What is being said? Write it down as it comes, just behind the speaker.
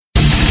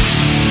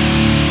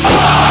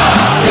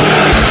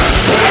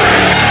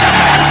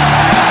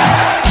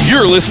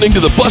You're listening to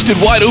the Busted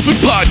Wide Open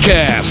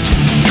podcast,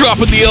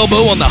 dropping the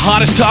elbow on the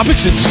hottest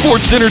topics in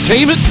sports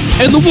entertainment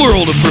and the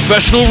world of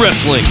professional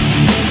wrestling.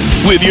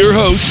 With your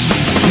hosts,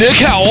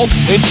 Nick Howell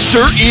and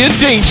Sir Ian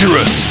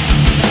Dangerous.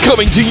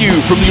 Coming to you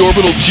from the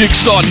Orbital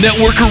Jigsaw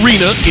Network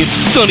Arena in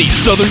sunny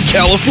Southern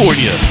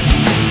California.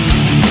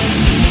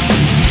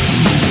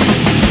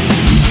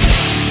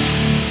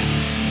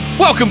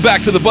 Welcome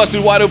back to the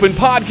Busted Wide Open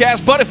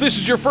podcast, but if this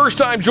is your first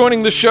time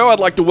joining the show, I'd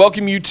like to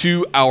welcome you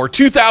to our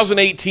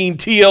 2018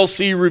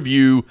 TLC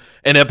review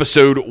and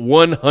episode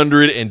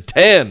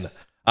 110.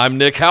 I'm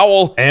Nick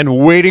Howell.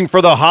 And waiting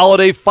for the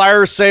holiday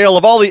fire sale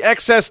of all the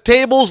excess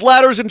tables,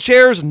 ladders, and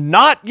chairs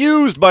not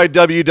used by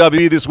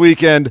WWE this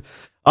weekend,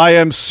 I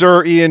am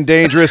Sir Ian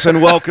Dangerous,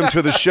 and welcome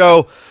to the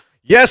show.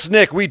 Yes,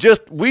 Nick, we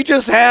just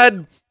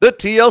had the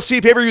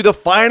TLC pay-per-view, the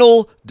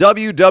final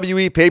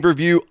WWE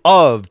pay-per-view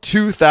of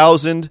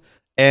 2018.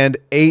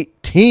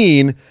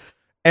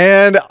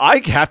 And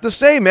I have to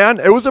say, man,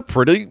 it was a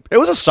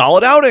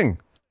solid outing.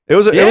 It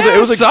was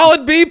a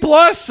solid B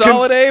plus,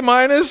 solid A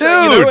minus. Dude.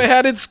 You know, it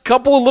had its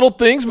couple of little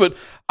things, but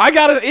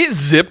it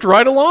zipped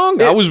right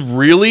along. I was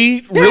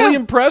really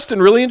impressed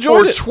and really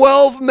enjoyed it. For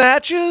 12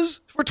 matches?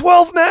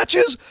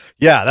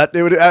 Yeah,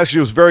 it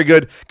actually was very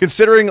good,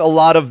 considering a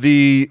lot of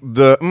the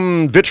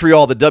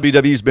vitriol that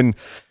WWE's been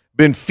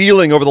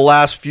feeling over the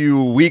last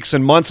few weeks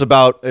and months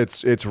about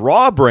its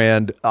Raw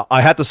brand. I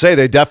have to say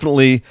they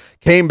definitely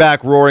came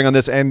back roaring on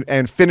this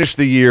and finished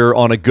the year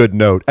on a good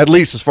note, at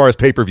least as far as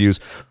pay-per-views.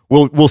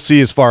 We'll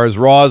see as far as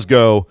Raws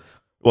go.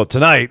 Well,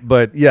 tonight,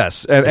 but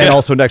yes, and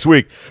also next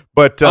week.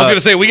 But I was going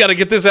to say, we got to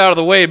get this out of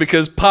the way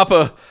because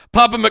Papa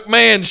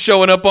McMahon's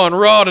showing up on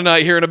Raw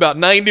tonight here in about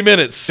 90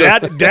 minutes. So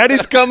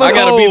Daddy's coming I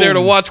got to be there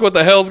to watch what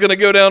the hell's going to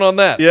go down on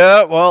that.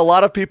 Yeah, well, a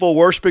lot of people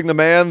worshiping the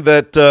man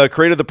that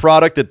created the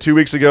product that 2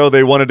 weeks ago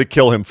they wanted to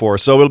kill him for.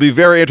 So it'll be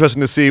very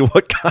interesting to see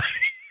what kind...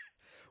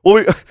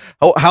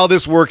 how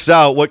this works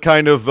out, what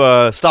kind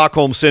of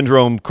Stockholm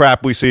Syndrome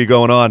crap we see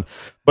going on.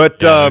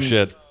 But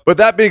shit. But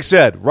that being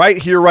said, right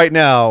here, right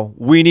now,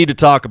 we need to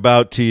talk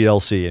about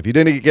TLC. If you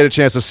didn't get a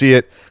chance to see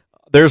it,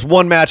 there's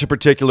one match in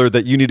particular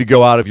that you need to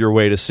go out of your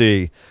way to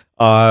see.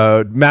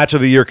 Match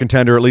of the year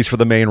contender, at least for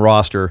the main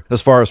roster,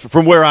 as far as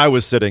from where I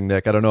was sitting,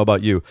 Nick. I don't know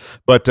about you,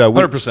 but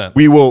 100%.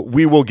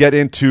 We will get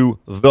into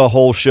the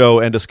whole show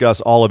and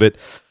discuss all of it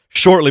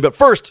shortly. But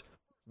first,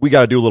 we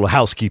got to do a little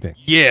housekeeping.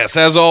 Yes,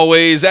 as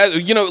always. We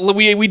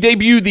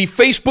debuted the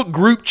Facebook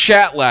group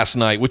chat last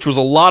night, which was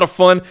a lot of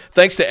fun.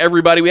 Thanks to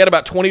everybody. We had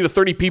about 20 to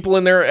 30 people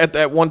in there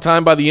at one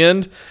time by the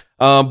end.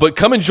 But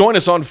come and join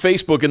us on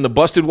Facebook in the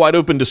Busted Wide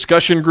Open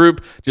discussion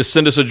group. Just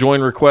send us a join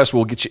request.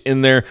 We'll get you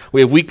in there.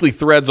 We have weekly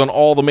threads on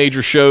all the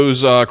major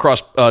shows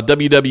across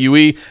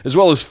WWE, as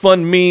well as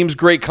fun memes,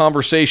 great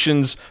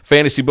conversations,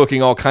 fantasy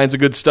booking, all kinds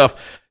of good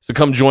stuff. So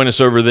come join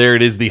us over there.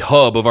 It is the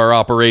hub of our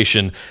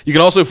operation. You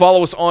can also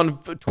follow us on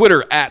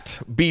Twitter at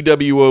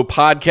BWO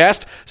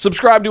Podcast.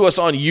 Subscribe to us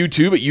on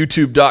YouTube at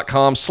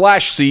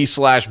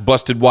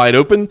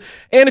youtube.com/c/bustedwideopen.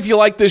 And if you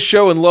like this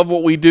show and love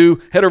what we do,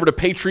 head over to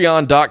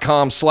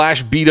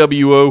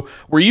patreon.com/BWO,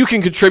 where you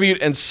can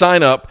contribute and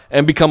sign up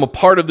and become a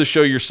part of the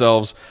show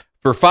yourselves.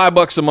 For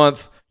 $5 a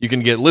month, you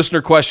can get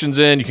listener questions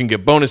in. You can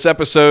get bonus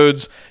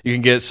episodes. You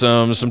can get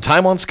some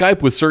time on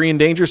Skype with Sir Ian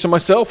Dangerous and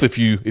myself if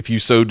you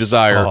so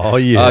desire. Oh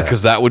yeah,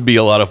 because that would be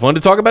a lot of fun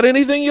to talk about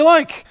anything you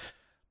like.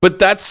 But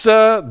that's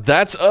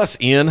us,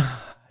 Ian.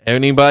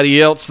 Anybody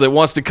else that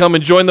wants to come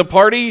and join the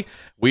party,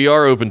 we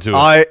are open to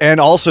it. And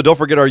also don't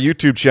forget our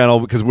YouTube channel,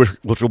 because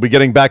which will be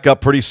getting back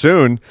up pretty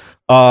soon.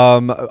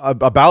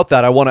 About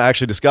that, I want to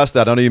actually discuss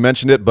that. I know you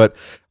mentioned it, but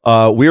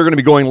we are going to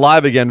be going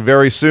live again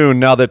very soon.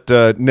 Now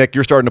that Nick,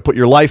 you're starting to put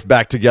your life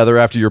back together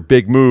after your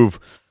big move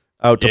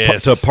out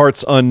to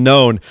parts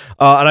unknown.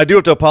 And I do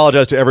have to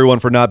apologize to everyone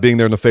for not being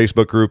there in the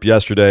Facebook group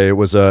yesterday. It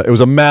was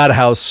a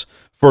madhouse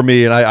for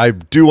me, and I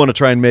do want to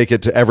try and make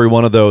it to every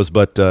one of those,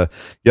 but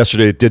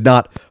yesterday it did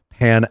not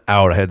pan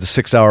out. I had the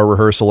 6-hour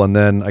rehearsal, and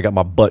then I got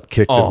my butt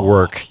kicked at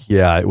work.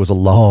 Yeah, it was a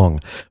long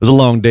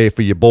day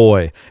for you,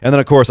 boy. And then,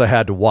 of course, I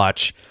had to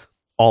watch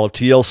all of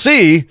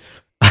TLC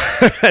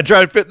and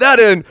try and fit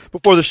that in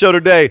before the show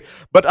today.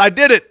 But I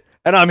did it,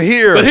 and I'm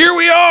here. But here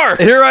we are.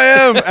 Here I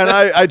am, and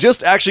I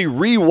just actually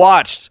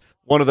rewatched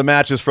one of the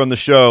matches from the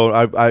show.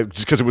 I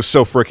just because it was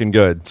so freaking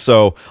good.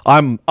 So I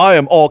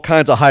am all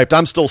kinds of hyped.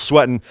 I'm still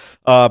sweating.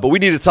 But we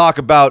need to talk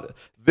about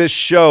this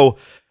show.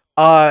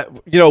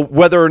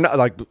 Whether or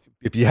not,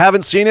 if you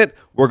haven't seen it,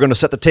 we're going to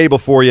set the table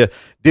for you.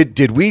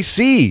 Did we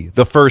see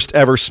the first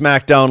ever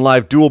SmackDown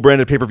Live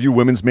dual-branded pay-per-view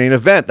women's main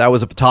event? That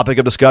was a topic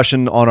of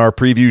discussion on our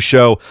preview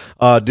show.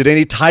 Did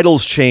any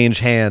titles change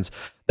hands?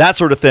 That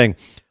sort of thing.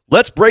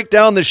 Let's break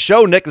down this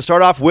show, Nick, and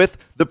start off with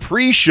the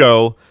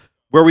pre-show,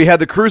 where we had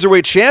the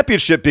Cruiserweight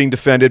Championship being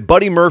defended.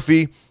 Buddy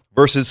Murphy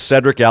versus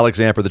Cedric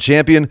Alexander, the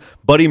champion.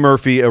 Buddy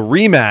Murphy, a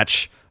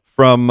rematch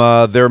from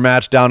their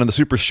match down in the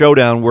Super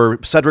Showdown, where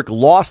Cedric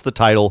lost the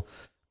title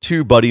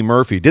to Buddy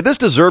Murphy. Did this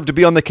deserve to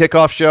be on the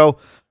kickoff show?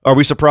 Are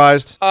we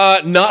surprised?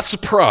 Not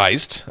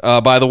surprised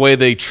by the way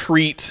they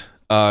treat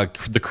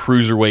the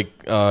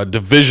cruiserweight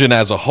division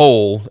as a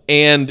whole.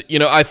 And,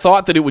 I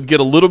thought that it would get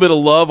a little bit of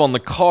love on the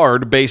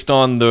card based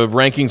on the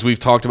rankings we've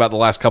talked about the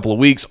last couple of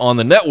weeks on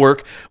the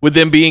network, with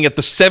them being at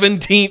the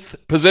 17th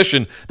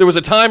position. There was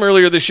a time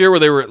earlier this year where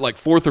they were at like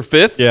 4th or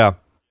 5th. Yeah.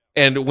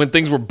 And when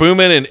things were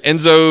booming and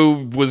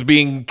Enzo was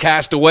being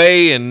cast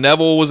away and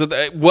Neville was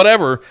at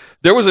whatever,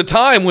 there was a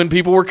time when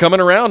people were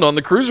coming around on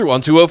the cruiser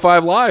on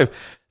 205 Live.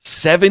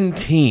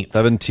 17th.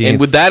 And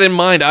with that in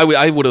mind,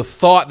 I would have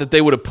thought that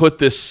they would have put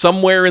this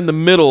somewhere in the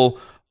middle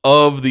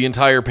of the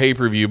entire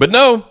pay-per-view. But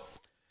nope.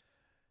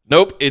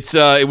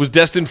 It was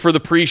destined for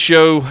the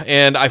pre-show,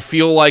 and I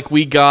feel like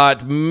we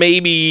got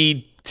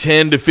maybe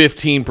 10 to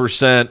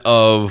 15%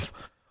 of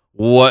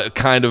what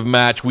kind of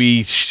match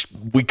we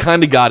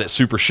kind of got at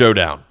Super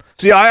Showdown.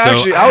 See,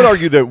 I would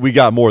argue that we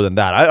got more than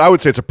that. I would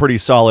say it's a pretty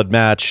solid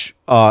match.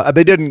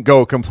 They didn't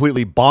go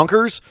completely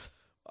bonkers,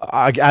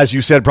 as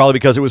you said, probably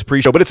because it was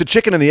pre-show, but it's a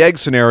chicken and the egg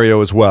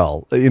scenario as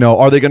well.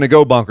 Are they going to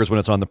go bonkers when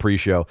it's on the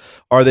pre-show?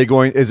 Are they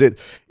going?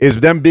 Is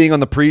them being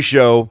on the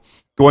pre-show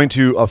going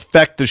to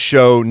affect the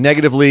show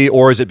negatively,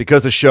 or is it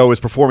because the show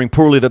is performing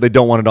poorly that they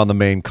don't want it on the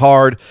main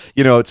card?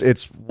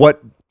 It's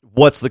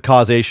what's the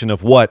causation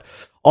of what?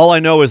 All I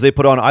know is they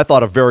put on, I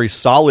thought, a very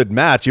solid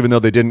match, even though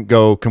they didn't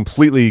go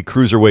completely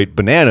cruiserweight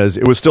bananas.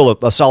 It was still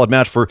a solid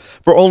match for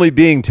only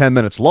being 10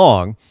 minutes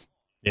long.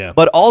 Yeah.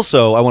 But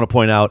also, I want to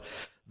point out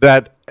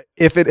that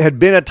if it had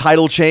been a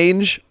title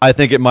change, I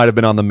think it might have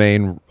been on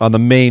the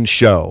main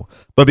show.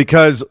 But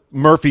because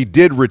Murphy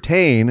did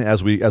retain,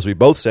 as we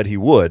both said he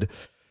would,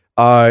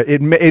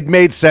 it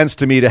made sense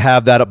to me to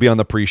have that be on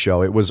the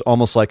pre-show. It was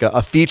almost like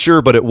a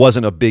feature, but it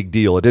wasn't a big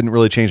deal. It didn't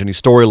really change any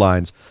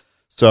storylines.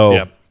 So,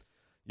 yeah.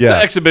 The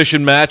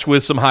exhibition match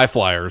with some high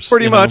flyers.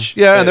 Pretty much,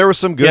 yeah. And there was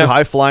some good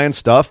high-flying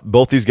stuff.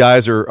 Both these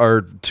guys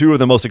are two of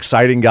the most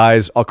exciting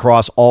guys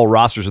across all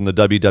rosters in the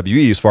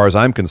WWE, as far as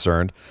I'm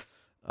concerned.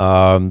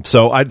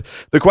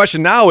 The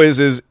question now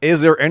is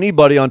there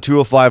anybody on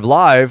 205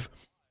 Live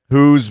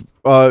who's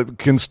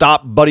can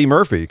stop Buddy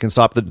Murphy, can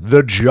stop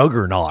the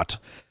juggernaut?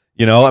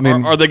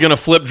 Are they going to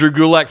flip Drew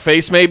Gulak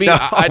face? Maybe no,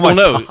 I don't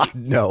know. God,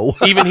 no,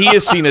 even he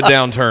has seen a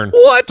downturn.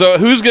 What? So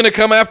who's going to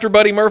come after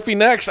Buddy Murphy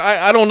next?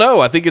 I don't know.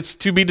 I think it's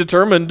to be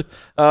determined.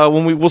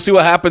 When we'll see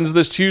what happens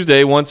this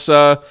Tuesday once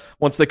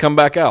they come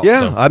back out.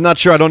 Yeah, so. I'm not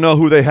sure. I don't know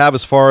who they have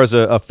as far as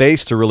a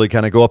face to really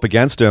kind of go up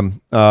against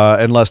him,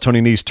 unless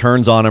Tony Nese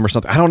turns on him or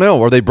something. I don't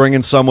know. Are they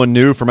bringing someone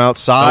new from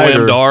outside?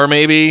 Noam Dar,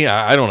 maybe.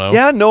 I don't know.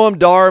 Yeah, Noam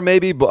Dar,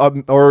 maybe,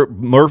 or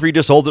Murphy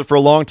just holds it for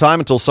a long time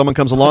until someone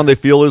comes along they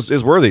feel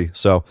is worthy.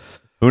 So.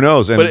 Who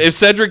knows? But if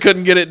Cedric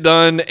couldn't get it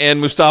done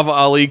and Mustafa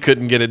Ali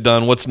couldn't get it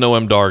done, what's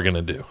Noam Dar going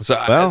to do? So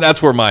that's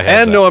where my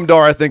head's at. Noam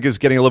Dar, I think, is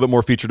getting a little bit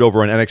more featured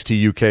over on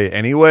NXT UK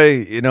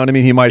anyway. You know what I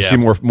mean? He might see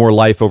more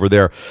life over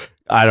there.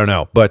 I don't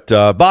know. But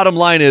bottom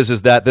line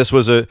is that this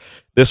was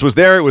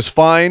there. It was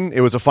fine.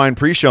 It was a fine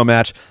pre-show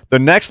match. The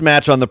next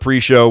match on the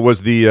pre-show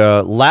was the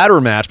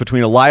ladder match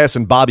between Elias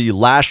and Bobby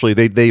Lashley.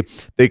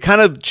 They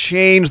kind of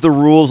changed the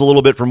rules a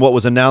little bit from what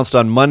was announced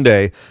on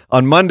Monday.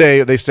 On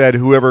Monday, they said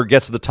whoever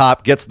gets to the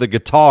top gets the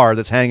guitar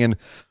that's hanging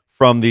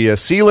from the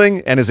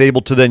ceiling and is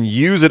able to then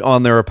use it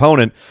on their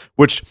opponent,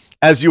 which,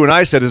 as you and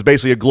I said, is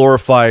basically a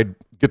glorified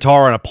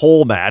guitar on a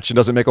pole match and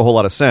doesn't make a whole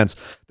lot of sense.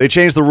 They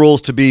changed the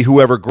rules to be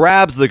whoever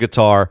grabs the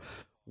guitar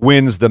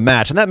wins the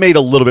match, and that made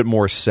a little bit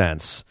more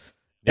sense.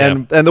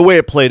 Yeah. And the way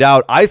it played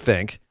out, I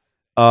think,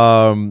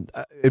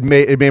 it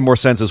made more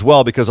sense as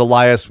well, because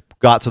Elias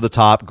got to the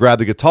top, grabbed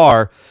the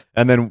guitar,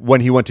 and then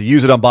when he went to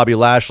use it on Bobby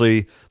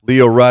Lashley,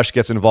 Lio Rush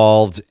gets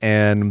involved,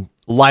 and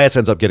Elias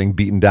ends up getting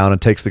beaten down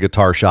and takes the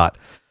guitar shot.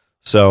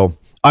 So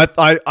I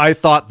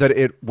thought that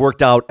it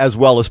worked out as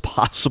well as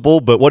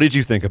possible, but what did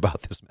you think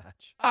about this match?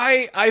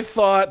 I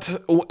thought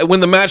when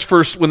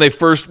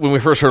we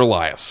first heard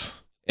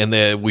Elias,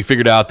 and we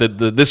figured out that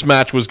this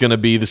match was going to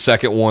be the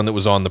second one that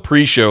was on the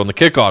pre-show and the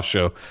kickoff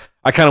show,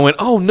 I kind of went,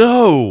 oh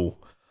no,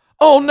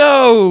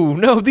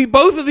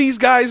 both of these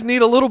guys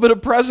need a little bit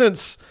of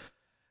presence.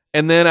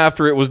 And then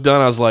after it was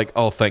done, I was like,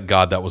 oh, thank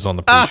God that was on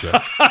the pre-show.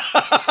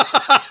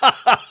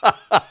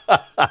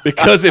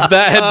 Because if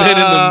that had been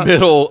in the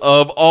middle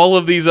of all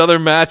of these other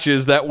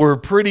matches that were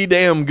pretty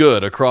damn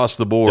good across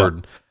the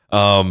board,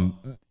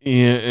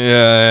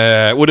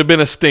 it would have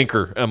been a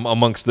stinker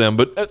amongst them.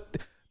 But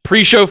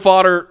pre-show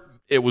fodder,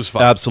 it was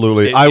fine.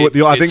 Absolutely. I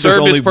think there's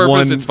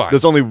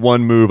only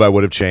one move I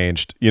would have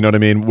changed. You know what I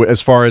mean?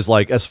 As far as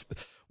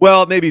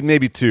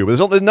maybe two.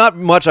 But there's not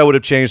much I would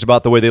have changed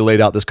about the way they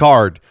laid out this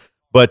card.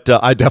 But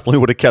I definitely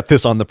would have kept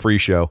this on the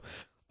pre-show.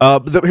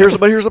 But here's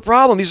the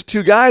problem. These are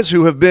two guys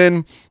who have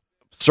been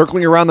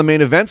circling around the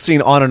main event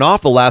scene on and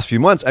off the last few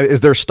months. Is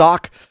their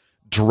stock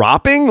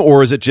dropping,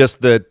 or is it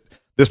just that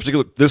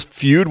this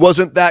feud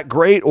wasn't that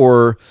great,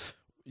 or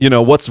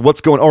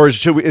what's going, or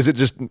is it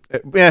just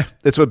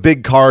it's a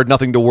big card,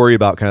 nothing to worry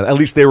about kind of, at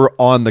least they were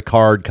on the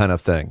card kind of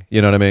thing.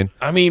 You know what I mean?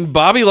 I mean,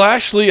 Bobby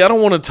Lashley, I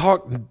don't want to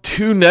talk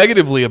too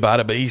negatively about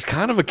it, but he's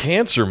kind of a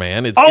cancer,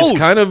 man. It's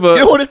kind of a, you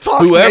don't want to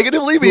talk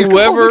negatively?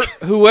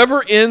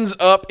 Whoever ends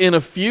up in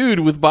a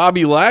feud with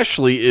Bobby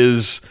Lashley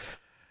is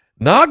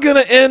not going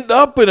to end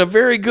up in a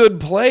very good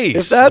place.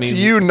 If that's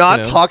you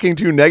not talking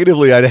too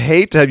negatively, I'd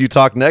hate to have you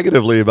talk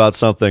negatively about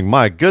something.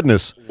 My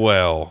goodness.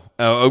 Well,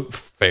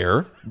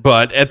 fair.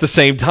 But at the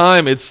same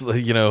time, it's,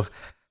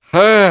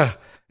 I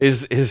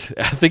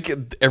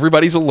think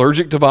everybody's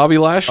allergic to Bobby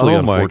Lashley,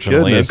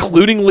 unfortunately,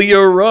 including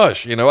Lio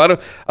Rush. I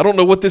don't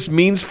know what this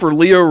means for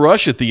Lio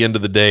Rush at the end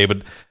of the day,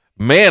 but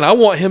man, I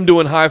want him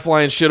doing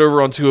high-flying shit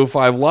over on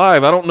 205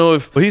 Live. I don't know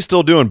if... Well, he's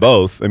still doing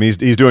both. I mean,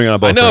 he's doing it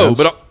on both I know,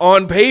 brands. but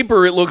on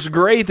paper, it looks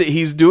great that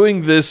he's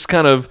doing this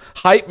kind of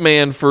hype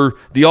man for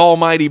the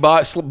almighty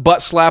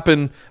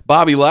butt-slapping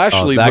Bobby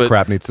Lashley. That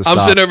crap needs to stop.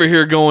 I'm sitting over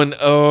here going,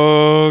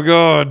 oh,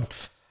 God.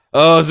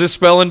 Oh, is this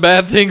spelling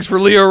bad things for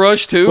Lio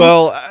Rush, too?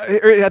 Well,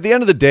 at the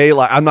end of the day,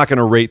 I'm not going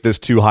to rate this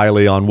too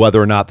highly on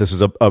whether or not this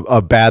is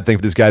a bad thing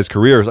for this guy's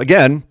careers.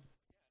 Again,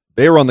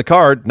 they were on the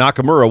card.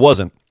 Nakamura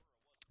wasn't.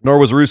 Nor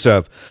was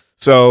Rusev.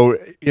 So,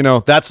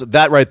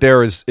 that right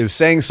there is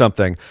saying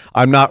something.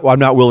 I'm not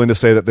willing to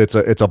say that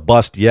it's a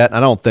bust yet. I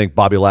don't think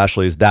Bobby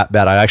Lashley is that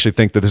bad. I actually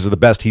think that this is the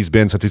best he's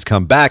been since he's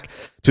come back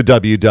to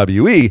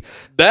WWE.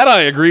 That I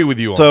agree with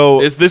you on.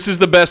 So, this is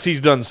the best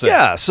he's done since.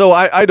 Yeah, so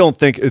I don't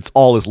think it's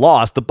all is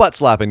lost. The butt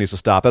slapping needs to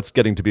stop. That's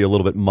getting to be a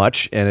little bit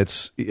much, and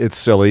it's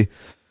silly.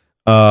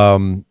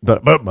 But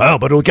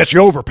it'll get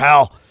you over,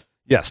 pal.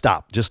 Yeah,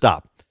 stop. Just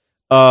stop.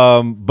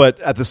 But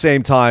at the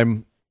same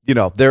time,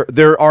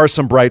 there are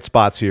some bright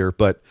spots here,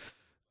 but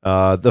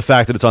the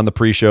fact that it's on the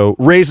pre-show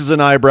raises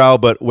an eyebrow,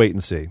 but wait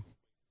and see.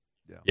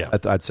 Yeah.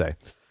 I'd say.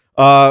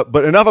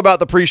 But enough about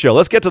the pre-show.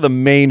 Let's get to the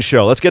main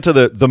show. Let's get to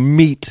the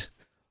meat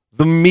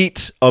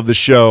of the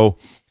show,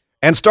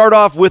 and start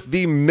off with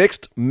the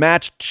Mixed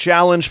Match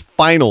Challenge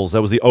Finals.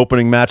 That was the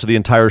opening match of the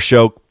entire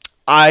show.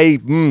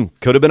 I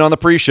could have been on the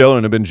pre-show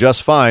and have been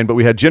just fine, but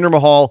we had Jinder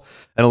Mahal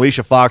and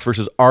Alicia Fox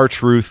versus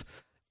R-Truth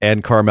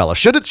and Carmella.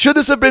 Should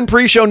this have been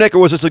pre-show, Nick, or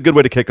was this a good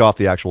way to kick off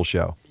the actual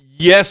show?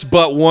 Yes,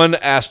 but one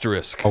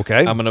asterisk.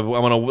 Okay. I'm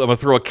gonna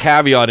throw a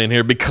caveat in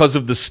here because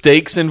of the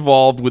stakes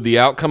involved with the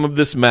outcome of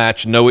this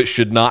match. No, it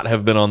should not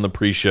have been on the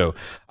pre-show.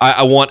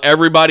 I want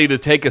everybody to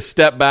take a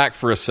step back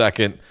for a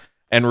second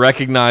and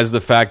recognize the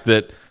fact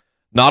that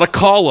not a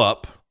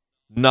call-up,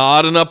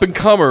 not an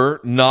up-and-comer,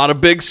 not a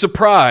big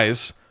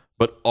surprise,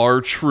 but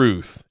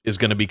R-Truth is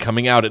going to be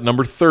coming out at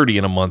number 30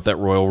 in a month at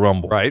Royal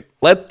Rumble. Right.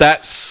 Let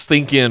that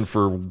sink in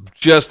for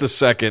just a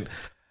second.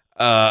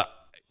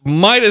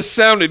 Might have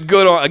sounded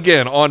good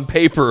on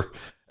paper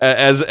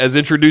as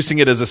introducing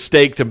it as a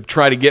stake to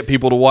try to get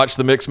people to watch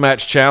the Mixed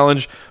Match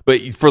Challenge, but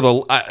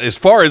as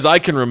far as I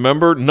can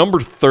remember, number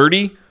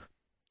 30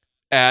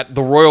 at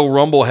the Royal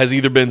Rumble has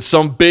either been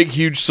some big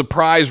huge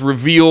surprise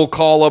reveal,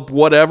 call up,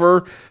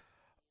 whatever,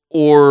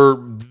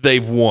 or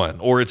they've won,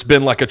 or it's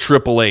been like a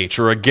Triple H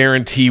or a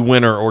guarantee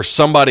winner or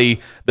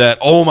somebody that,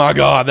 oh my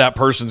God, that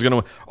person's going to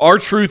win.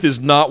 R-Truth is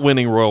not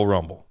winning Royal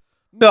Rumble.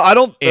 No, I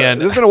don't.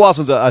 And it's been a while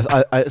since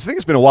I think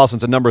it's been a while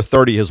since a number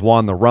 30 has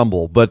won the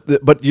Rumble. But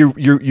you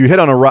hit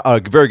on a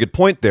very good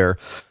point there,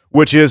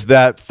 which is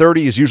that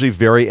 30 is usually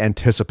very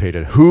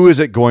anticipated. Who is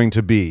it going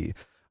to be?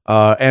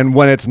 And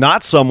when it's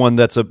not someone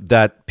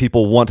that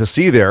people want to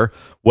see there,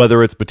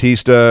 whether it's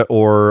Batista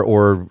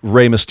or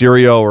Rey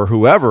Mysterio or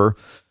whoever,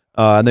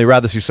 and they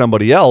rather see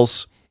somebody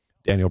else,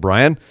 Daniel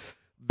Bryan,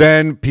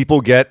 then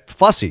people get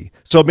fussy.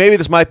 So maybe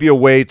this might be a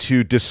way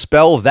to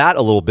dispel that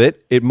a little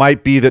bit. It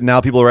might be that now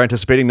people are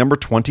anticipating number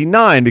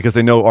 29 because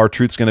they know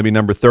R-Truth's going to be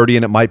number 30,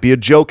 and it might be a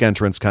joke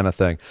entrance kind of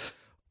thing.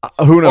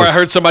 Who knows? Or I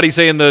heard somebody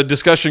say in the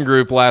discussion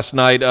group last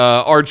night,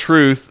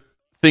 R-Truth,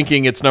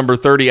 thinking it's number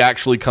 30,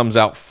 actually comes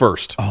out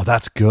first. Oh,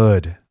 that's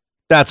good.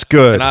 That's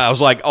good. And I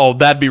was like, oh,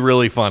 that'd be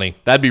really funny.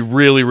 That'd be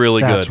really,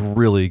 really good. That's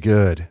really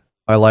good.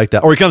 I like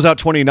that. Or he comes out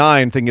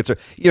 29 thinking it's,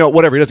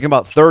 whatever. He doesn't come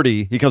out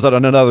 30. He comes out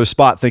on another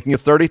spot thinking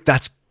it's 30.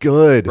 That's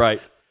good.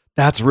 Right.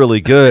 That's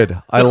really good.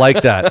 I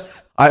like that.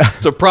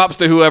 So props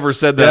to whoever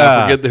said that.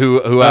 Yeah. I forget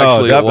who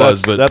actually it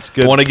was, but that's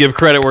good. I want to give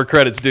credit where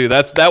credit's due.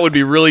 That would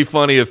be really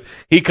funny if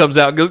he comes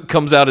out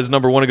as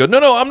number 1 and goes,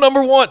 no, I'm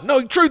number 1.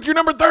 No, Truth, you're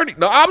number 30.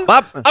 No, I'm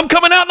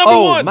coming out number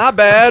 1. Oh, my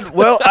bad.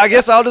 Well, I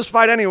guess I'll just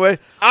fight anyway.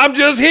 I'm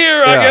just here.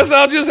 Yeah. I guess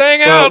I'll just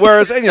hang out.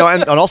 Whereas, and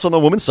also on the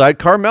women's side,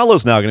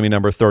 Carmella's now going to be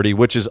number 30,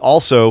 which is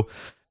also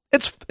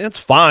it's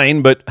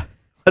fine, but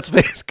let's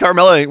face it,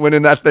 Carmella ain't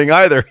winning that thing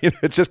either.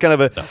 It's just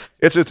kind of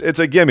it's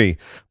a gimme.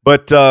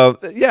 But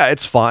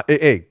it's fine.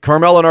 Hey,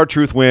 Carmella and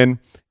R-Truth win.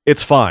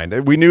 It's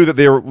fine. We knew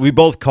that we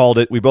both called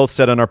it. We both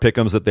said on our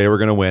pick'ems that they were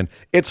going to win.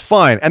 It's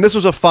fine. And this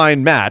was a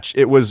fine match.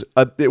 It was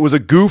a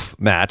goof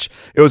match.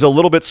 It was a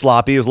little bit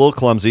sloppy. It was a little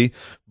clumsy,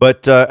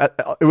 but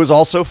it was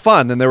also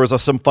fun. And there was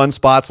some fun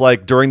spots,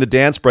 like during the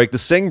dance break, the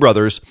Singh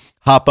brothers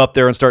hop up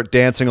there and start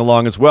dancing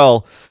along as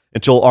well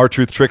until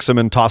R-Truth tricks them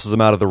and tosses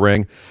them out of the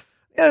ring.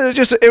 Yeah,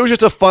 it was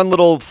just a fun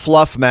little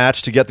fluff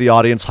match to get the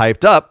audience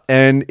hyped up,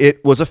 and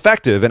it was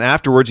effective. And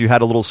afterwards, you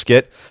had a little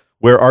skit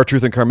where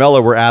R-Truth and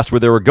Carmella were asked where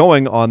they were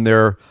going on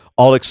their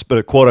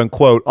quote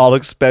unquote all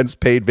expense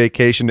paid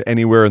vacation to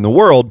anywhere in the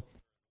world.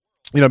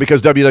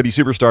 Because WWE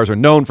superstars are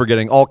known for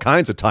getting all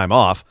kinds of time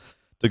off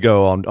to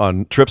go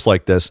on trips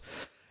like this.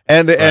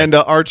 And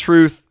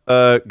R-Truth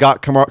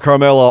got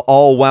Carmella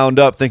all wound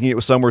up thinking it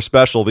was somewhere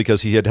special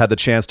because he had had the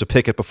chance to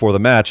pick it before the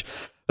match.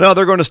 No,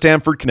 they're going to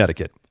Stamford,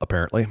 Connecticut,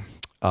 apparently.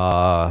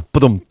 Home to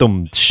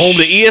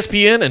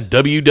ESPN and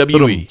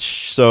WWE.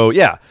 So,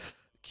 yeah.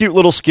 Cute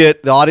little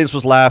skit. The audience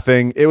was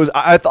laughing. It was.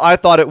 I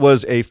thought it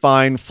was a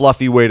fine,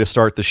 fluffy way to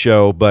start the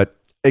show, but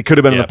it could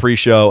have been in the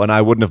pre-show, and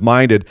I wouldn't have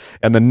minded.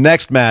 And the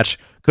next match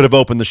could have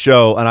opened the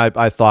show, and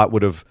I thought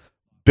would have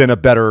been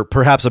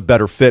perhaps a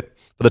better fit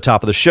for the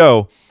top of the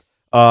show.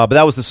 But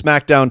that was the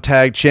SmackDown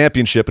Tag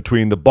Championship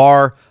between the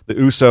Bar, the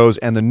Usos,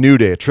 and the New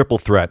Day, a triple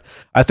threat.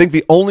 I think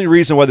the only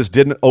reason why this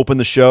didn't open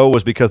the show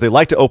was because they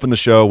like to open the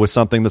show with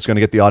something that's going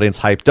to get the audience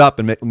hyped up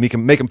and make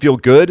them feel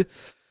good.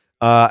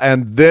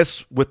 And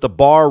this, with the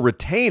Bar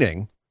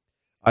retaining,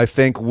 I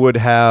think would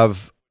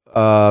have,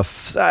 I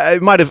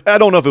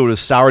don't know if it would have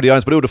soured the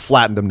audience, but it would have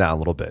flattened them down a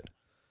little bit.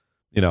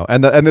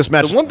 And this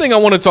match. The one thing I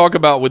want to talk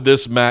about with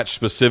this match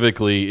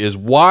specifically is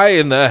why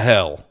in the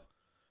hell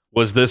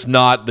was this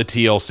not the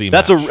TLC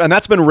match? And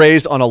that's been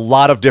raised on a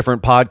lot of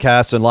different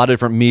podcasts and a lot of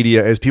different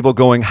media, is people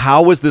going,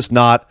 how is this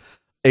not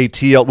a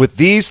TL with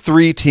these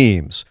three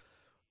teams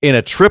in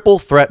a triple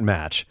threat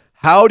match?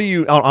 How do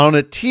you, on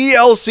a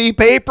TLC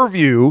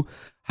pay-per-view,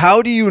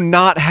 how do you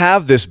not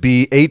have this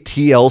be a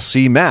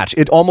TLC match?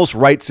 It almost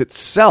writes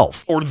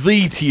itself. Or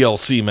the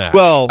TLC match.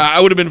 Well,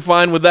 I would have been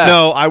fine with that.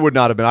 No, I would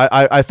not have been.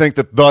 I think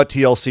that the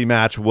TLC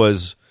match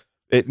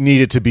it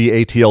needed to be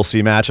a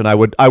TLC match, and I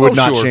would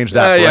not change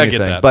that for anything.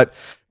 That. But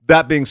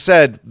that being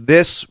said,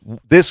 this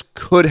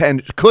could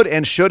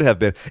and should have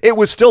been. It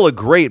was still a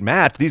great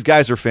match. These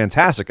guys are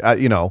fantastic.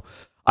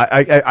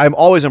 I'm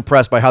always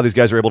impressed by how these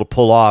guys are able to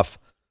pull off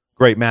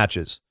great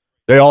matches.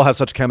 They all have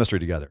such chemistry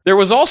together. There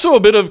was also a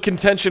bit of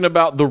contention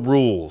about the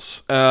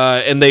rules,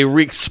 and they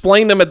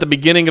explained them at the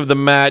beginning of the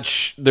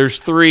match. There's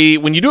three.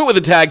 When you do it with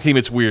a tag team,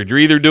 it's weird. You're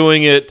either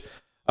doing it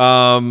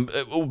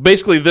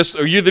basically this,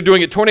 or you're either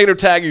doing it tornado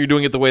tag, or you're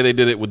doing it the way they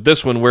did it with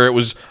this one, where it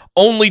was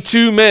only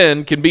two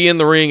men can be in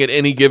the ring at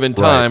any given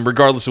time,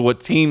 regardless of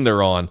what team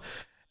they're on.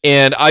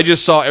 And I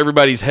just saw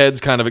everybody's heads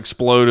kind of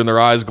explode and their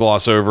eyes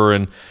gloss over,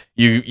 and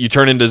you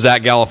turn into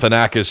Zach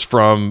Galifianakis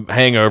from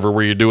Hangover,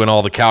 where you're doing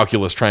all the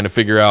calculus, trying to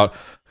figure out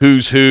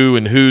who's who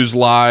and who's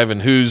live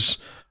and who's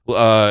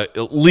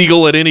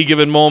legal at any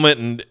given moment,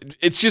 and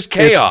it's just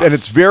chaos. And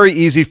it's very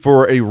easy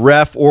for a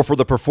ref or for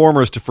the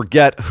performers to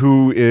forget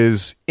who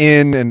is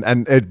in,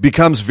 and it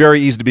becomes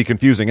very easy to be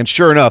confusing. And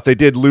sure enough, they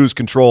did lose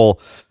control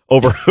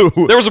over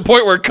who. There was a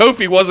point where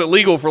Kofi wasn't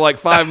legal for like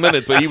 5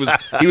 minutes, but he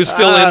was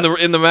still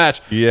in the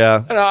match.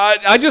 Yeah. And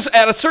I just,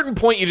 at a certain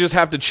point, you just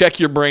have to check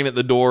your brain at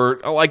the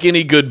door, like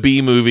any good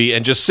B movie,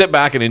 and just sit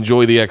back and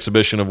enjoy the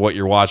exhibition of what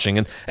you're watching.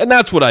 And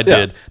that's what I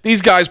did.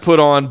 These guys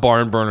put on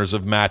barn burners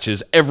of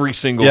matches every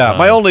single time. Yeah,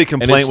 my only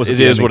complaint was it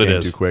is what it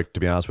is. Too quick, to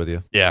be honest with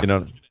you.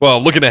 Yeah.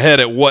 Well, looking ahead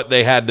at what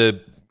they had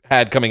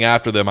coming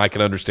after them, I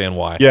can understand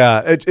why.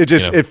 Yeah,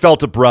 it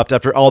felt abrupt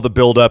after all the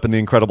build up and the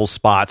incredible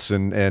spots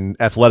and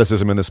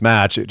athleticism in this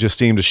match. It just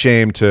seemed a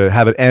shame to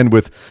have it end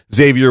with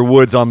Xavier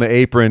Woods on the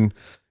apron,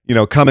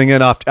 coming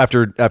in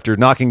after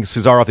knocking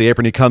Cesaro off the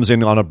apron. He comes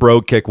in on a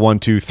brogue kick, 1,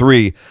 2,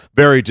 3,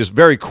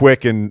 very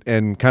quick and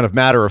kind of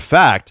matter of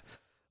fact.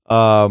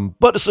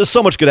 But there's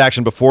so much good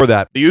action before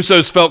that. The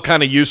Usos felt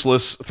kind of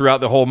useless throughout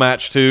the whole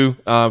match too,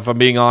 if I'm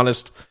being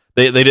honest.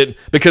 They didn't,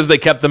 because they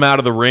kept them out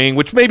of the ring,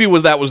 which maybe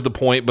that was the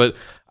point. But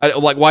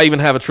why even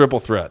have a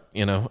triple threat?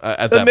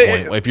 At that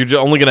point, if you're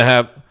only going to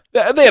have,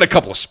 they had a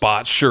couple of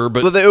spots, sure,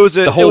 but it was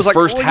the whole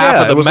first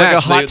half of the match. It was match,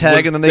 like a hot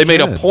tag, and then they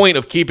made a point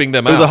of keeping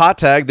them out. It was a hot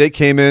tag. They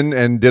came in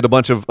and did a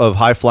bunch of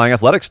high flying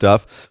athletic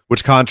stuff,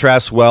 which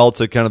contrasts well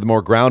to kind of the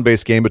more ground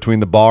based game between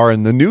the Bar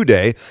and the New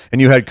Day.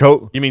 And you had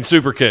You mean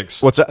super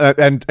kicks? What's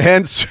and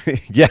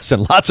yes,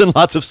 and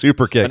lots of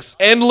super kicks.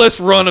 An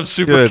endless run of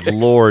super kicks. Good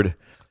Lord.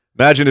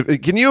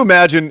 Can you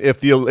imagine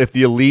if the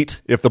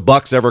Elite, if the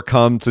Bucks ever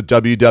come to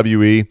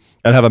WWE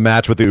and have a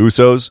match with the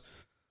Usos?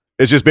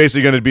 It's just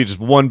basically going to be just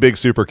one big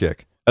super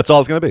kick. That's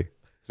all it's going to be.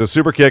 So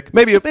super kick,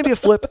 maybe a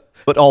flip,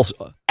 but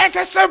also it's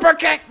a super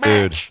kick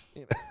match.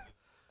 Dude.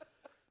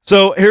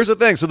 So here's the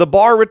thing. So the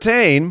Bar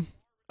retain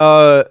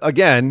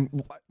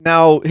again.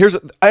 Now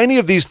any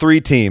of these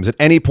three teams at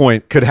any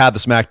point could have the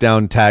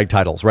SmackDown tag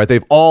titles, right?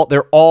 They're all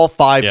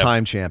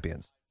 5-time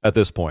champions at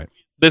this point.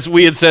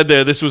 We had said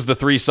this was the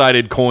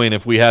 3-sided coin.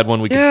 If we had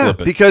one, we could flip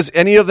it. Because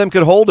any of them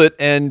could hold it,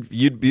 and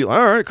you'd be all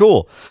right,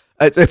 cool.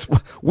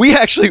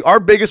 Our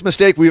biggest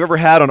mistake we've ever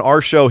had on our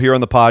show here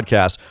on the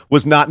podcast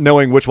was not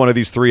knowing which one of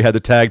these three had the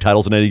tag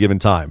titles at any given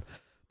time.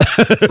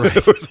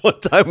 There was one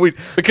time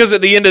because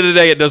at the end of the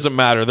day, it doesn't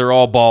matter. They're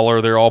all baller.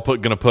 They're all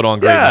going to put on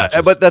great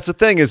matches. But that's the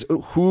thing is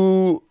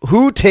who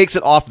takes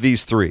it off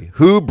these three?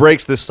 Who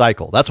breaks this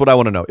cycle? That's what I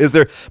want to know. Is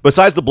there,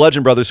 besides the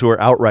Bludgeon Brothers who are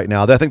out right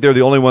now, I think they're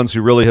the only ones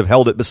who really have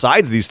held it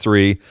besides these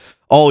three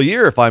all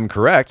year, if I'm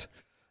correct.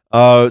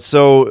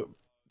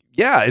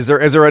 Is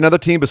there another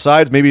team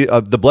besides maybe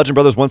the Bludgeon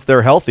Brothers once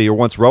they're healthy, or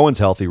once Rowan's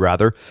healthy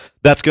rather,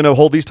 that's going to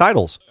hold these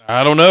titles?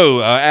 I don't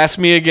know. Ask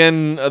me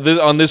again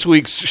on this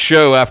week's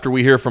show after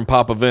we hear from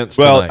Papa Vince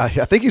tonight.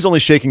 I think he's only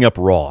shaking up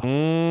Raw.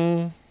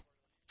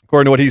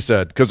 according to what he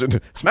said, because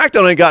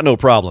SmackDown ain't got no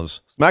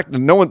problems.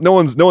 No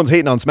one's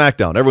hating on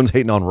SmackDown. Everyone's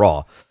hating on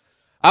Raw.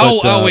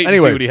 I'll wait and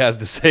see what he has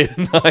to say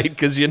tonight,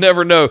 because you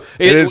never know.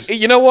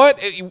 You know what?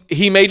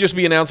 He may just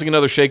be announcing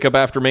another shakeup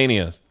after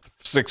Mania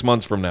 6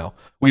 months from now.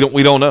 We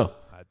don't know.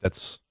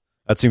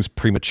 That seems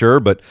premature,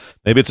 but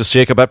maybe it's a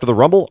shakeup after the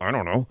Rumble. I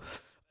don't know.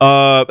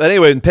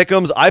 Anyway, in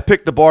Pick'ems, I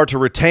picked the Bar to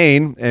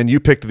retain, and you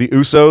picked the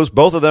Usos.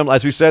 Both of them,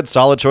 as we said,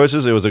 solid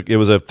choices. It was a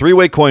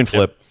 3-way coin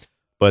flip,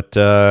 but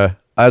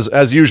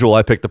as usual,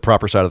 I picked the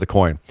proper side of the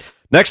coin.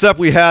 Next up,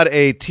 we had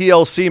a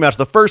TLC match,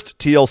 the first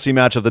TLC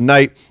match of the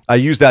night. I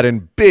use that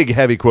in big,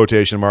 heavy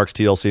quotation marks,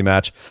 TLC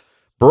match.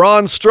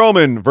 Braun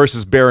Strowman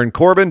versus Baron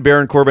Corbin.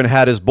 Baron Corbin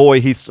had his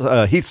boy Heath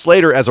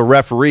Slater as a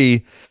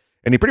referee,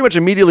 and he pretty much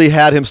immediately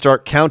had him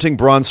start counting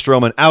Braun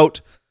Strowman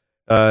out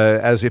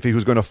as if he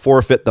was going to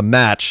forfeit the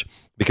match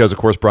because, of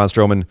course, Braun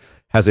Strowman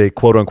has a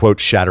quote-unquote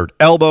shattered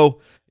elbow.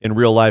 In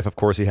real life, of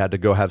course, he had to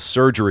go have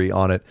surgery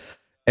on it.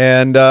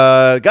 And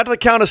got to the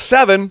count of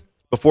 7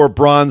 before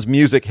Braun's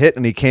music hit,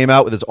 and he came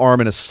out with his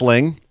arm in a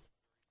sling,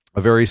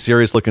 a very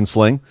serious-looking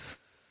sling.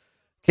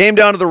 Came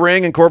down to the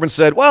ring, and Corbin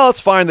said, well,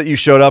 it's fine that you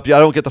showed up. I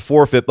don't get the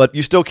forfeit, but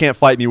you still can't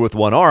fight me with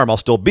one arm. I'll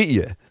still beat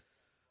you.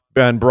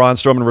 And Braun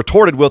Strowman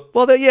retorted with,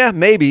 well, yeah,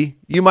 maybe.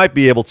 You might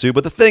be able to.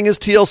 But the thing is,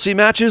 TLC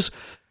matches,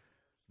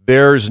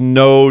 there's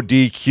no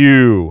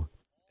DQ.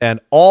 And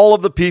all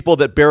of the people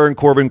that Baron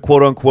Corbin,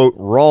 quote-unquote,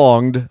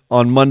 wronged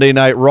on Monday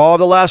Night Raw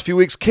the last few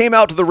weeks came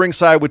out to the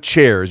ringside with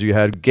chairs. You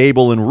had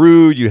Gable and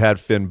Rude. You had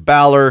Finn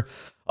Balor.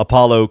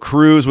 Apollo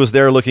Crews was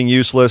there looking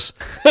useless.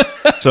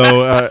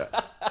 So,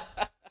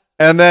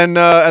 and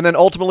then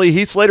ultimately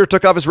Heath Slater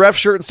took off his ref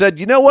shirt and said,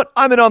 you know what?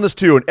 I'm in on this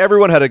too. And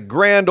everyone had a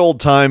grand old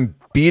time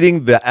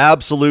beating the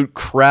absolute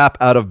crap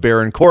out of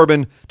Baron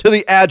Corbin to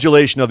the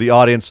adulation of the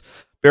audience.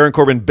 Baron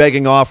Corbin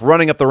begging off,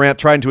 running up the ramp,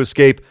 trying to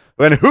escape.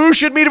 And who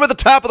should meet him at the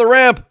top of the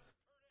ramp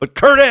but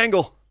Kurt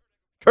Angle?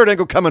 Kurt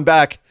Angle coming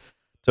back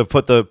to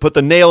put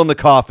the nail in the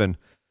coffin.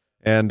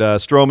 And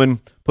Strowman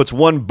puts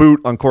one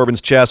boot on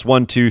Corbin's chest.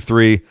 1, 2,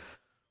 3.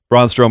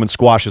 Braun Strowman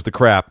squashes the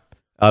crap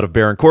out of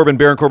Baron Corbin.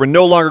 Baron Corbin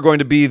no longer going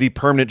to be the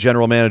permanent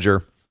general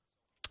manager.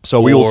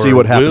 So we will see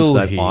what happens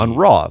tonight on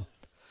Raw.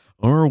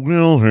 Or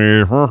will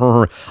he?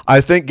 I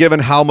think given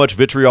how much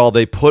vitriol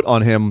they put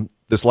on him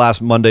this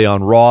last Monday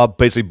on Raw,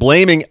 basically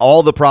blaming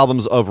all the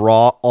problems of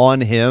Raw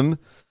on him,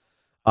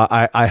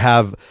 I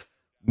have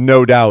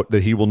no doubt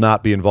that he will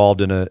not be involved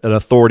in an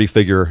authority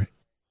figure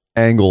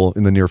angle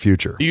in the near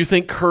future. Do you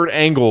think Kurt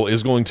Angle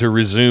is going to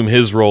resume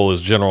his role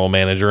as general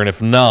manager? And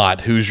if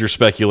not, who's your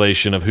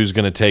speculation of who's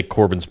going to take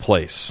Corbin's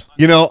place?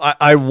 You know,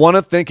 I want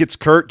to think it's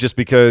Kurt just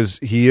because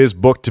he is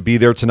booked to be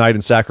there tonight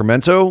in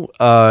Sacramento.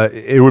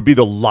 It would be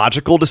the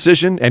logical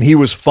decision, and he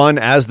was fun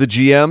as the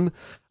GM.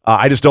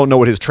 I just don't know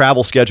what his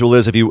travel schedule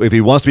is, if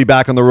he wants to be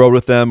back on the road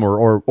with them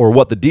or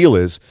what the deal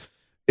is.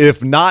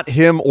 If not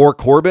him or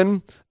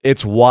Corbin,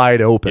 it's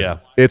wide open. Yeah.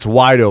 It's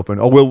wide open.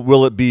 Oh,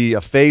 will it be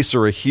a face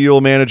or a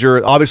heel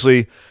manager?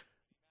 Obviously,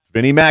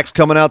 Vinnie Mac's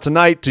coming out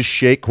tonight to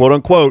shake, quote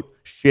unquote,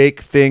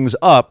 shake things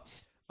up,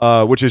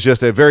 which is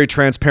just a very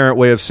transparent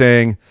way of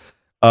saying,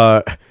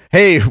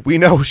 hey, we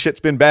know shit's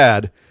been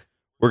bad.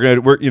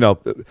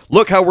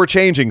 Look how we're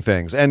changing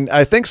things. And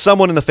I think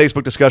someone in the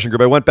Facebook discussion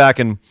group, I went back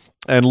and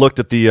looked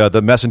at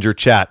the messenger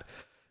chat.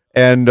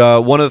 And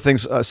one of the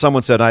things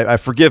someone said, I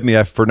forgive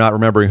me for not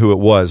remembering who it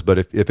was, but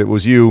if it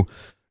was you,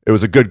 it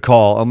was a good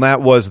call. And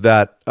that was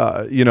that,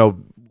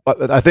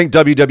 I think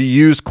WWE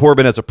used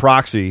Corbin as a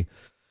proxy.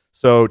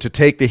 So to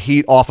take the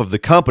heat off of the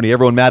company,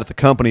 everyone mad at the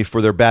company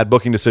for their bad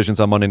booking decisions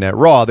on Monday Night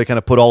Raw, they kind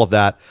of put all of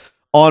that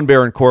on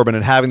Baron Corbin,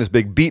 and having this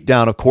big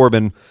beatdown of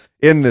Corbin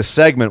in this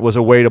segment was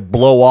a way to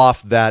blow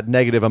off that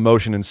negative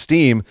emotion and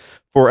steam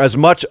for as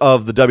much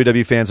of the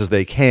WWE fans as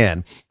they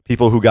can,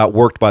 people who got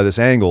worked by this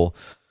angle.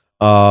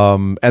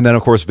 And then,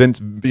 of course,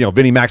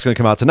 Vinnie Mac's going to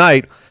come out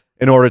tonight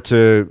in order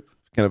to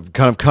kind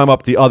of come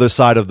up the other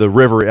side of the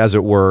river, as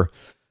it were,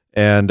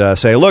 and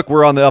say, look,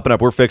 we're on the up and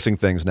up. We're fixing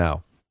things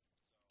now.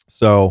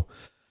 So,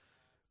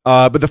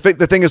 but the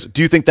thing is,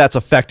 do you think that's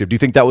effective? Do you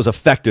think that was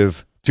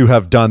effective to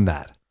have done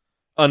that?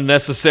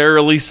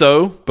 Unnecessarily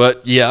so,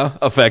 but yeah,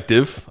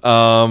 effective.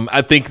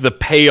 I think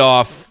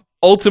the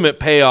ultimate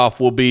payoff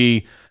will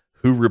be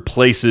who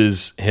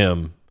replaces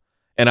him.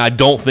 And I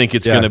don't think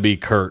it's going to be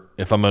Kurt.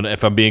 If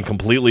I'm being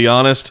completely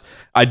honest,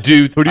 I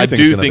do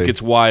think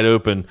it's wide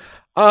open.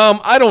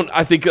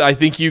 I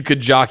think you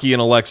could jockey an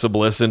Alexa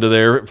Bliss into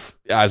there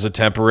as a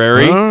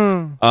temporary.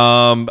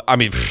 I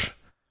mean,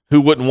 who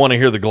wouldn't want to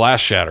hear the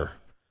glass shatter?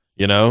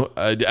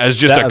 As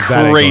just a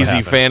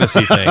crazy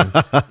fantasy thing.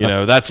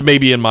 That's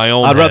maybe in my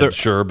own head,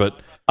 sure, but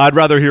I'd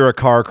rather hear a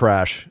car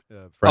crash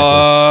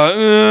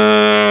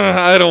frankly.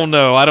 I don't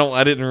know.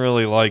 I didn't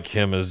really like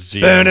him as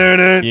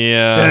GM.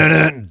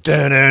 Yeah.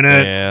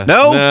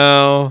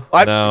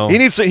 No.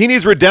 He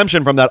needs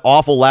redemption from that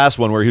awful last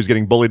one where he was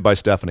getting bullied by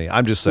Stephanie.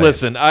 I'm just saying.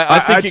 Listen, I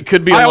think it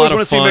could be a lot of fun. I always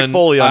want to see Mick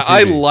Foley on TV.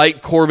 I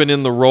like Corbin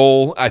in the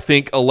role. I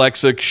think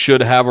Alexa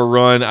should have a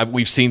run.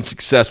 We've seen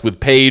success with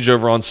Paige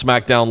over on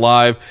SmackDown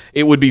Live.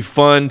 It would be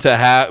fun to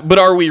have, but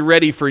are we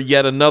ready for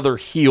yet another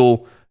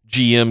heel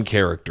GM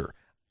character?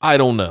 I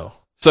don't know.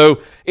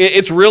 So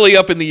it's really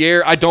up in the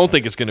air. I don't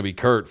think it's going to be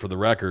Kurt, for the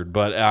record,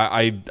 but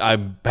I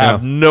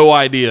have no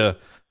idea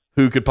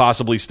who could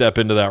possibly step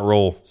into that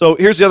role. So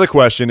here's the other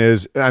question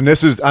is, and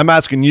I'm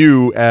asking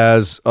you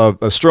as a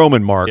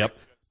Strowman mark,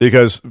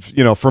 because,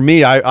 for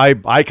me,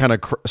 I kind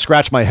of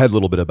scratch my head a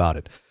little bit about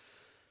it.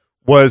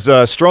 Was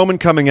Strowman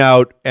coming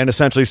out and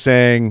essentially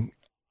saying,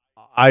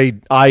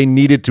 I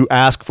needed to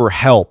ask for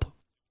help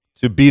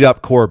to beat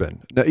up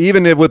Corbin. Now,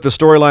 even with the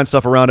storyline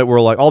stuff around it, where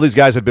like all these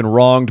guys had been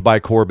wronged by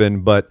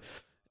Corbin, but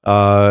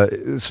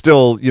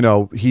still,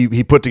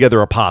 he put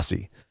together a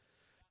posse.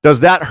 Does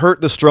that hurt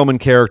the Strowman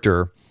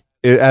character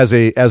as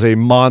a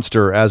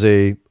monster, as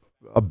a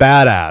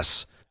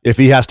badass, if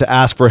he has to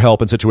ask for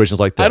help in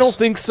situations like this? I don't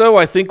think so.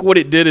 I think what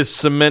it did is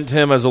cement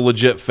him as a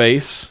legit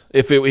face,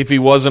 if he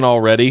wasn't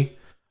already.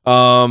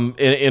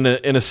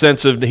 In a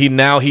sense of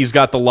he's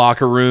got the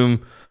locker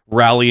room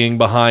rallying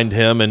behind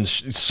him and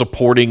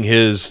supporting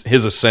his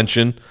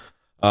ascension.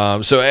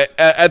 So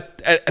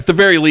at the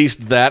very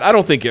least, that I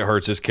don't think it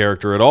hurts his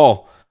character at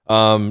all.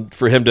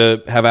 For him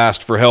to have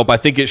asked for help, I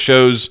think it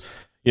shows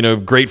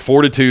great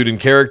fortitude and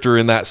character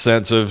in that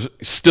sense of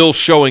still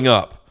showing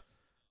up.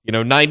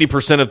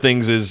 90% of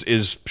things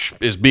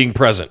is being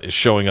present, is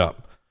showing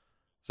up.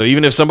 So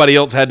even if somebody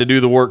else had to do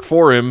the work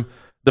for him,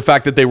 the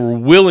fact that they were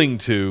willing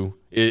to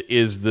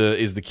is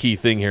the key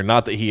thing here.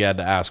 Not that he had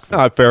to ask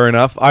for. Fair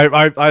enough.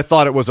 I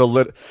thought it was a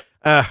lit.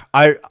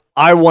 I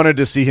wanted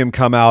to see him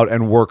come out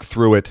and work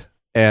through it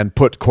and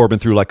put Corbin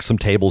through like some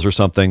tables or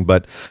something.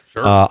 But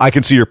sure. I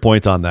can see your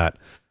point on that.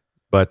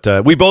 But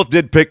we both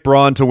did pick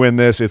Braun to win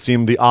this. It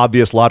seemed the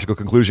obvious, logical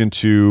conclusion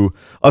to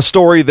a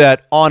story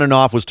that on and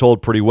off was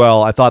told pretty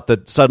well. I thought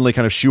that suddenly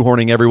kind of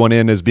shoehorning everyone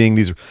in as being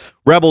these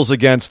rebels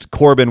against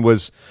Corbin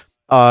was.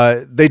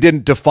 They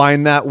didn't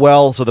define that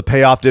well, so the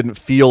payoff didn't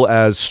feel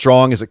as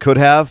strong as it could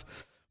have.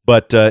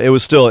 But it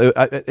was still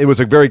it was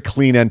a very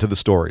clean end to the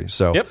story,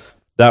 so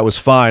that was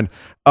fine.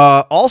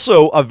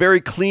 Also, a very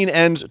clean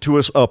end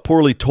to a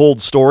poorly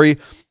told story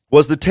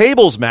was the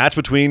tables match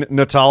between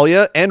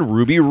Natalya and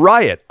Ruby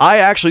Riott. I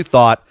actually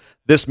thought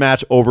this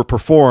match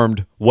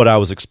overperformed what I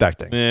was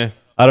expecting.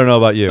 I don't know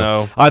about you.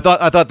 No. I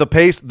thought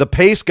the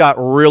pace got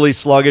really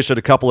sluggish at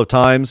a couple of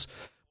times.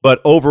 But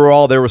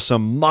overall, there were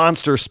some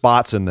monster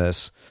spots in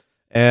this.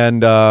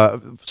 And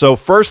so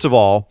first of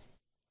all,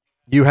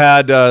 you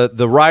had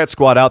the Riott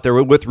Squad out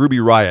there with Ruby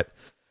Riott.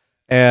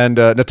 And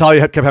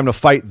Natalya kept having to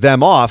fight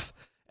them off.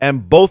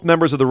 And both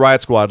members of the Riott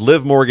Squad,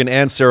 Liv Morgan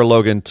and Sarah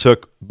Logan,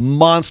 took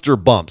monster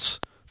bumps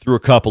through a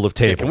couple of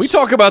tables. Can we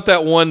talk about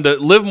that one that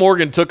Liv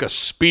Morgan took a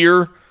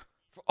spear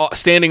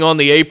standing on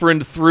the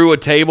apron through a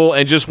table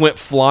and just went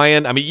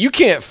flying? I mean, you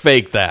can't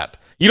fake that.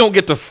 You don't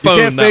get to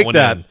phone that one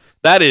in.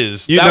 That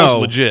was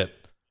legit.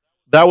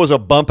 That was a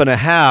bump and a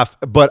half,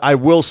 but I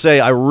will say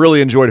I really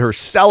enjoyed her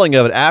selling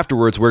of it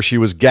afterwards, where she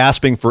was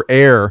gasping for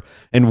air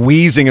and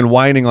wheezing and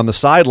whining on the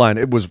sideline.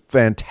 It was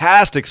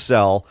fantastic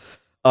sell.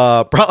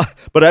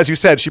 But as you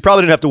said, she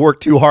probably didn't have to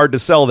work too hard to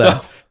sell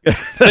that. No.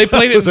 They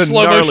played it in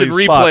slow motion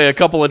replay a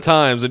couple of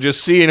times, and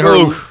just seeing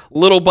her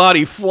little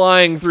body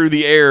flying through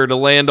the air to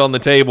land on the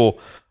table.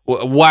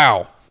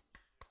 Wow.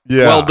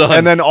 Yeah. Well done.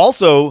 And then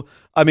also,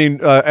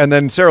 and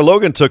then Sarah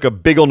Logan took a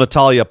big ol'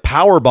 Natalya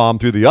powerbomb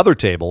through the other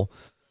table.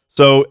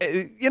 So,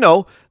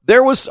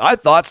 I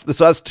thought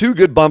that's two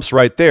good bumps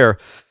right there.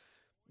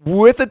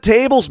 With a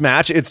tables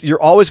match,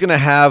 you're always going to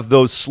have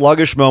those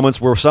sluggish moments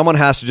where someone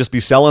has to just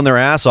be selling their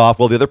ass off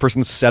while the other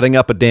person's setting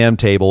up a damn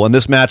table. And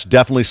this match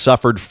definitely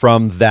suffered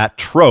from that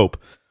trope.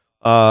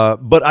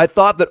 But I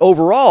thought that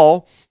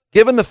overall,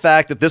 given the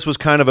fact that this was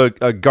kind of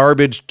a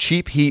garbage,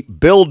 cheap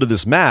heat build to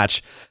this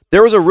match,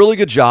 there was a really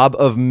good job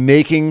of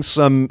making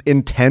some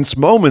intense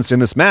moments in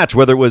this match,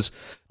 whether it was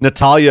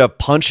Natalya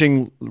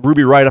punching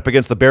Ruby Riott up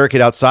against the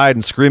barricade outside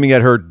and screaming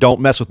at her,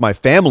 "Don't mess with my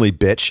family,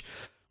 bitch,"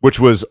 which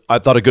was, I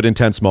thought, a good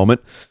intense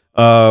moment.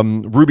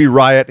 Ruby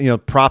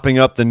Riott, propping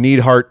up the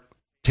Neidhart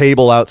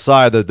table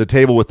outside, the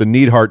table with the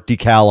Neidhart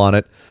decal on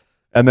it.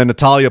 And then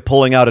Natalya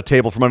pulling out a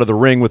table from under the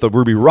ring with a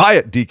Ruby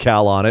Riott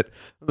decal on it.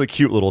 A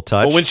cute little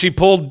touch. Well, when she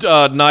pulled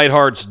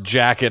Neidhart's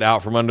jacket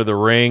out from under the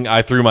ring,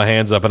 I threw my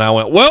hands up and I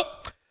went, well,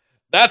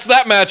 that's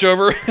that match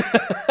over.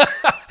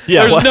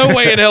 There's no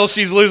way in hell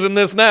she's losing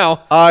this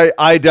now.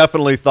 I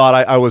definitely thought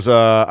I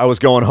was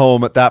going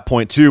home at that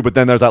point too, but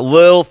then there's that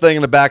little thing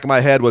in the back of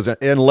my head was,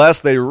 unless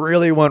they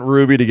really want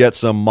Ruby to get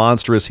some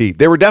monstrous heat.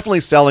 They were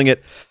definitely selling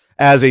it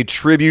as a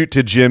tribute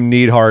to Jim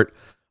Neidhart,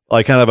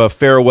 like kind of a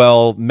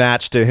farewell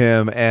match to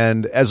him.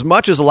 And as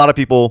much as a lot of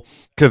people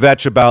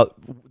kvetch about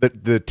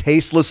the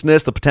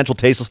tastelessness, the potential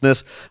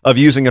tastelessness of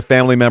using a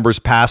family member's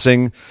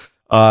passing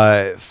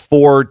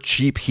for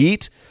cheap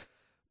heat,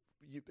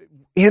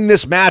 in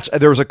this match,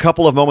 there was a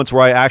couple of moments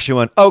where I actually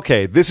went,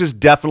 okay, this is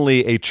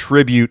definitely a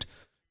tribute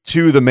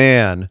to the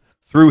man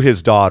through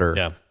his daughter.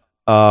 Yeah.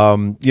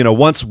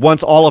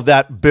 Once all of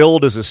that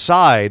build is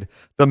aside,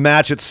 the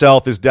match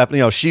itself is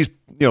definitely, she's,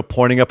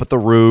 pointing up at the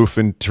roof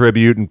and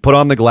tribute and put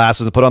on the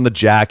glasses and put on the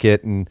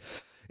jacket. And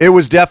it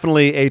was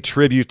definitely a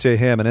tribute to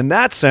him. And in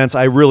that sense,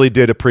 I really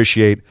did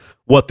appreciate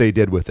what they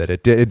did with it.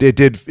 It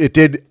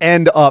did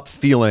end up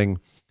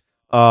feeling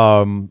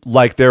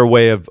like their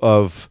way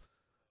of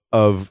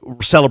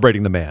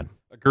celebrating the man.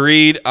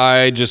 Agreed.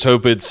 I just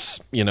hope it's,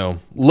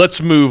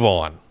 let's move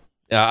on.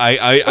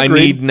 I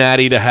need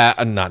Natty to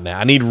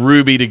I need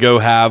Ruby to go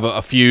have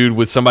a feud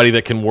with somebody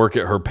that can work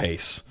at her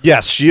pace.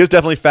 Yes, she is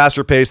definitely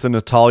faster paced than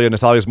Natalya.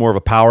 Natalya's more of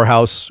a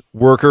powerhouse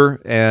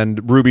worker,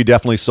 and Ruby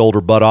definitely sold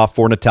her butt off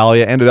for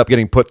Natalya. Ended up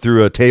getting put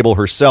through a table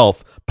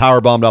herself,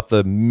 powerbombed off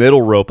the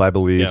middle rope, I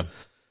believe,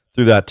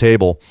 through that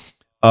table.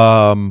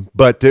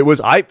 But it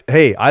was I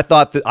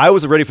thought that I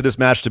was ready for this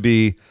match to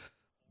be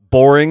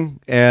boring,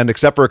 and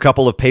except for a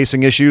couple of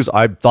pacing issues,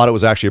 I thought it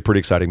was actually a pretty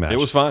exciting match. It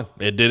was fine.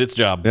 It did its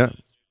job. Yeah.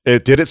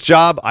 It did its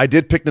job. I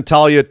did pick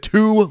Natalya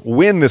to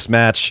win this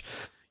match.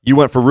 You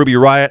went for Ruby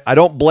Riott. I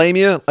don't blame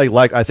you.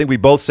 Like I think we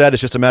both said,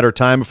 it's just a matter of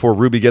time before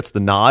Ruby gets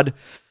the nod.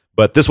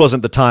 But this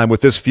wasn't the time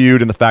with this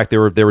feud and the fact they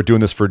were doing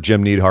this for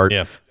Jim Neidhart.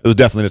 Yeah. It was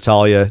definitely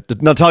Natalya.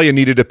 Natalya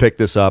needed to pick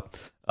this up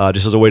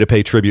just as a way to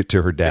pay tribute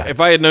to her dad. If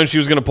I had known she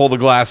was going to pull the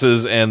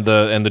glasses and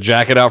the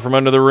jacket out from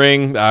under the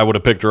ring, I would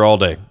have picked her all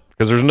day.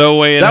 Because there's no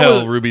way in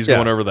hell Ruby's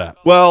going over that.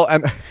 Well,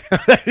 and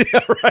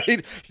yeah,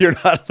 right. You're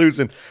not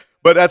losing.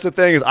 But that's the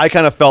thing is I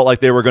kind of felt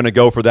like they were going to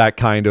go for that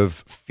kind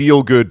of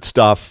feel-good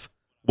stuff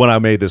when I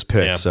made this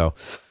pick. Yeah. So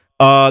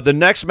the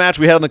next match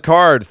we had on the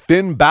card,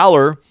 Finn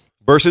Balor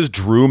versus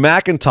Drew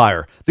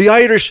McIntyre. The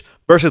Irish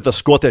versus the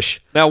Scottish.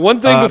 Now,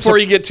 one thing before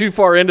you get too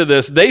far into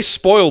this, they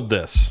spoiled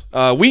this.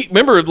 We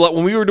remember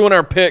when we were doing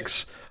our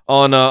picks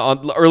on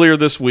earlier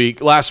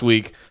last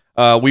week,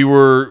 we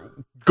were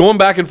going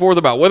back and forth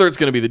about whether it's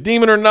going to be the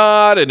Demon or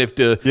not, and if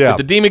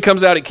the Demon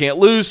comes out, it can't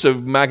lose, so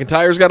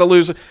McIntyre's got to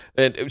lose.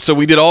 And so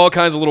we did all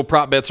kinds of little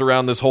prop bets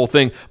around this whole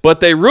thing, but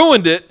they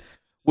ruined it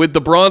with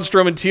the Braun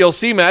Strowman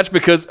TLC match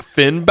because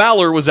Finn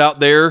Balor was out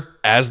there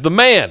as the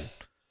man.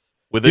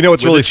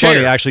 It's really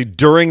funny, actually,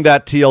 during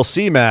that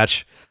TLC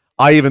match,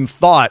 I even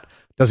thought,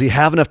 does he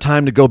have enough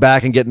time to go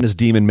back and get in his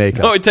Demon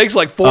makeup? No, it takes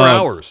like 4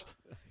 hours.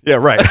 Yeah,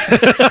 right.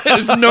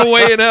 There's no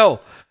way in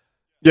hell.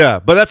 Yeah,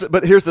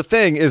 but here's the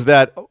thing is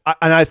that,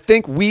 and I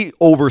think we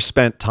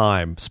overspent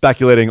time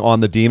speculating on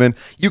the Demon.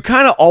 You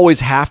kind of always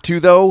have to,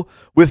 though,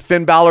 with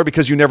Finn Balor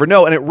because you never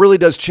know, and it really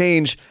does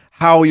change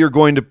how you're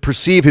going to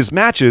perceive his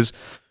matches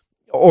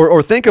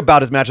or think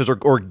about his matches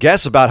or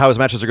guess about how his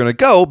matches are going to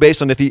go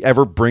based on if he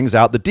ever brings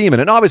out the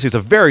Demon. And obviously, it's a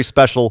very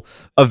special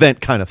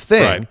event kind of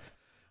thing.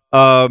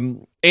 Right.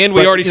 And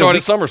we already saw it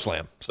at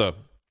SummerSlam. So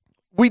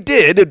we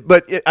did,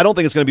 but I don't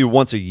think it's going to be a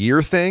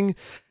once-a-year thing.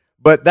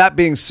 But that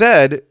being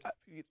said,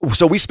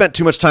 so we spent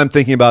too much time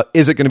thinking about,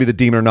 is it going to be the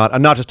Demon or not?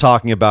 I'm not just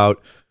talking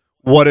about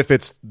what if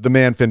it's the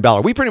man Finn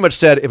Balor. We pretty much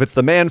said if it's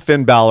the man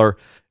Finn Balor,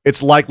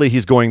 it's likely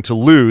he's going to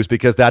lose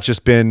because that's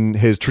just been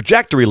his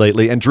trajectory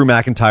lately, and Drew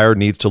McIntyre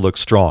needs to look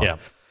strong. Yeah.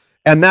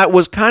 And that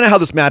was kind of how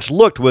this match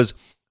looked, was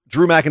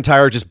Drew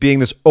McIntyre just being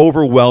this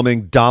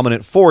overwhelming,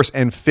 dominant force,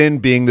 and Finn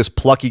being this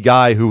plucky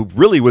guy who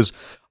really was,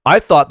 I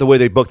thought the way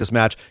they booked this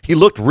match, he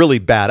looked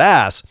really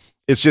badass.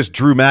 It's just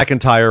Drew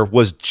McIntyre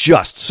was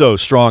just so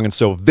strong and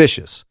so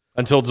vicious.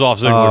 Until Dolph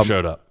Ziggler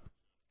showed up.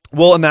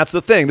 Well, and that's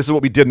the thing. This is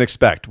what we didn't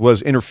expect,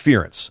 was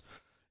interference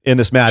in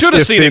this match. Should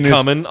have seen it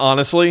coming,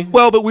 honestly.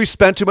 Well, but we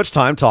spent too much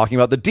time talking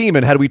about the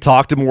Demon. Had we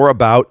talked more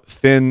about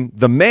Finn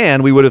the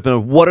man, we would have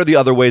been, what are the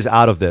other ways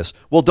out of this?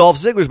 Well, Dolph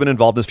Ziggler's been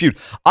involved in this feud.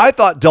 I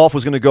thought Dolph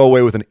was going to go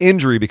away with an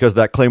injury because of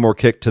that Claymore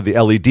kick to the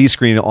LED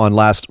screen on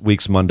last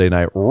week's Monday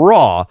Night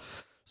Raw.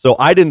 So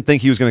I didn't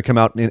think he was going to come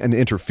out and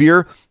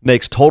interfere.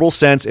 Makes total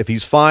sense. If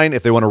he's fine,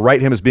 if they want to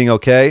write him as being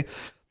okay,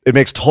 it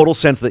makes total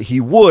sense that he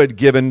would,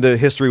 given the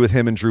history with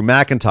him and Drew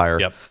McIntyre.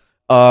 Yep.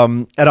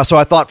 And so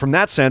I thought from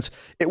that sense,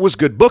 it was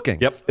good booking.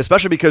 Yep.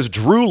 Especially because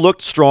Drew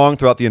looked strong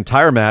throughout the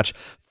entire match.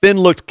 Finn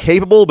looked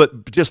capable,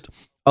 but just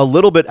a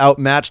little bit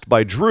outmatched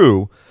by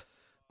Drew.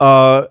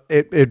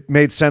 It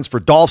made sense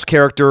for Dolph's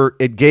character.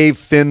 It gave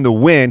Finn the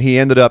win. He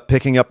ended up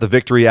picking up the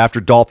victory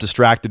after Dolph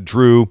distracted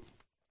Drew,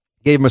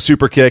 gave him a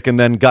super kick, and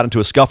then got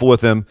into a scuffle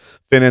with him.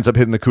 Finn ends up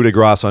hitting the coup de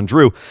grace on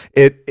Drew.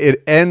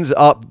 It ends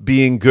up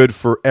being good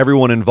for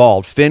everyone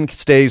involved. Finn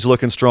stays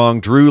looking strong.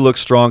 Drew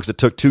looks strong because it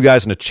took two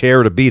guys in a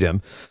chair to beat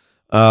him.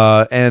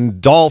 And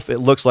Dolph, it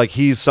looks like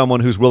he's someone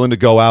who's willing to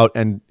go out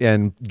and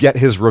get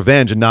his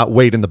revenge and not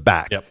wait in the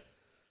back. Yep.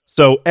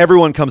 So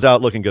everyone comes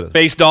out looking good.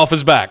 Face Dolph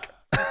is back.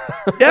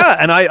 Yeah,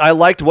 and I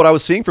liked what I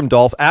was seeing from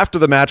Dolph. After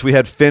the match, we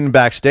had Finn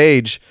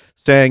backstage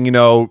saying,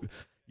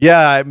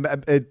 Yeah,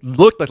 it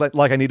looked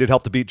like I needed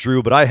help to beat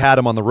Drew, but I had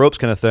him on the ropes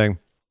kind of thing.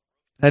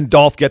 And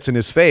Dolph gets in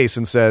his face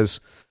and says,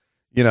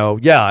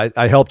 yeah,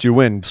 I helped you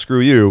win. Screw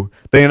you.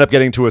 They end up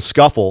getting to a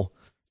scuffle,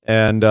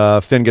 and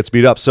Finn gets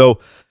beat up. So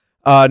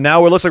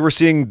now it looks like we're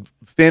seeing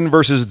Finn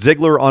versus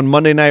Ziggler on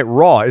Monday Night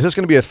Raw. Is this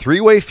going to be a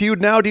 3-way feud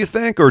now, do you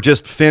think? Or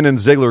just Finn and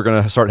Ziggler are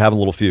going to start having a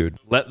little feud?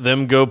 Let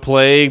them go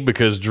play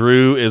because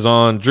Drew's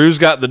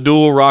got the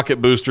dual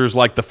rocket boosters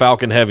like the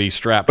Falcon Heavy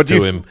strapped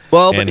to him.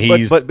 Well, and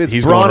but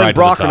it's Braun and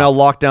Brock are now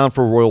locked down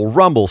for Royal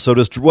Rumble. So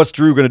what's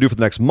Drew going to do for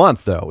the next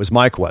month, though, is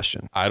my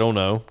question. I don't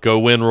know. Go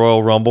win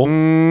Royal Rumble?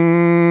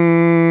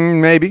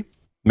 Maybe.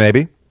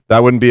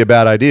 That wouldn't be a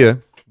bad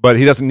idea. But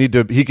he doesn't need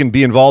to. He can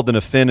be involved in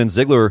a Finn and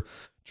Ziggler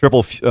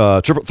triple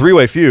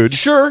 3-way feud.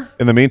 Sure.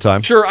 In the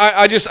meantime, sure.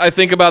 I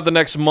think about the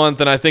next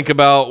month, and I think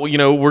about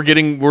we're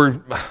getting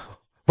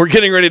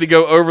ready to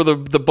go over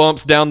the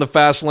bumps down the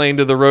fast lane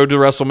to the road to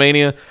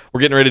WrestleMania. We're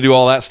getting ready to do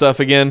all that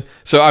stuff again.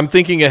 So I'm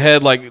thinking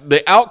ahead. Like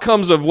the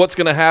outcomes of what's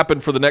going to happen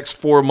for the next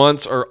 4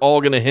 months are all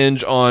going to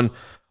hinge on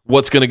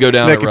what's going to go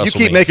down. Nick, at WrestleMania. If you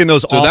keep making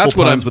those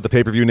awful puns with the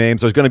pay-per-view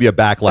names, there's going to be a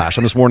backlash.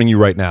 I'm just warning you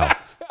right now.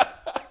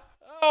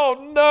 Oh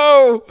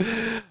no.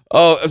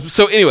 Oh,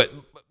 so anyway,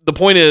 the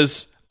point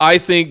is, I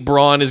think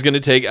Braun is going to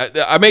take...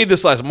 I made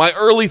this last... My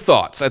early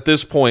thoughts at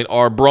this point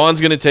are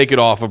Braun's going to take it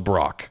off of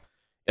Brock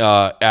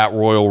at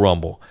Royal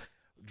Rumble.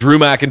 Drew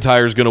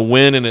McIntyre is going to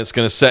win, and it's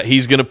going to set...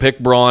 He's going to pick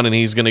Braun, and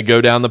he's going to go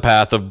down the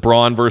path of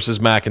Braun versus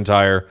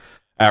McIntyre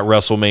at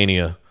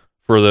WrestleMania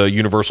for the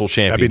Universal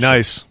Championship. That'd be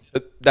nice.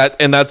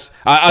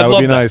 I'd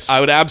love that. Nice. I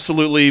would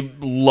absolutely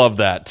love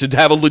that. To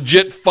have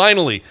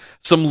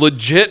some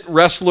legit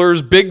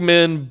wrestlers, big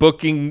men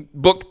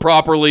booked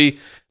properly.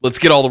 Let's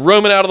get all the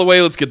Roman out of the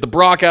way. Let's get the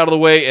Brock out of the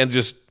way, and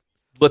just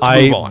let's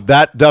move on.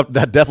 That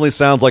definitely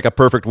sounds like a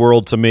perfect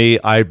world to me.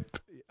 I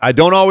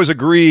don't always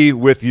agree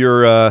with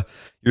your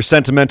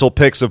sentimental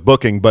picks of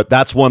booking, but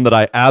that's one that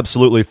I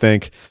absolutely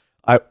think.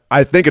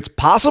 I think it's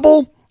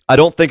possible. I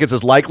don't think it's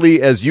as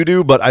likely as you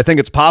do, but I think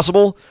it's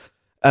possible,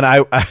 and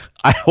I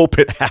hope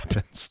it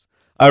happens.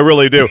 I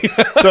really do.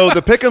 So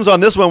the pick'ems on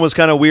this one was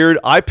kind of weird.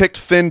 I picked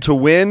Finn to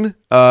win,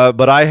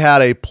 but I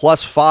had a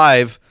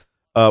 +5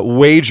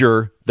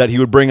 wager that he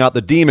would bring out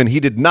the Demon. He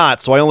did not,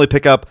 so I only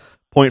pick up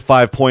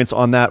 0.5 points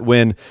on that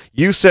win.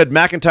 You said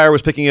McIntyre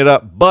was picking it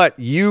up, but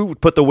you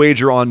put the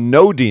wager on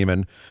no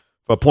Demon,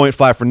 a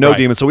 0.5 for no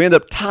Demon, so we end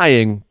up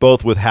tying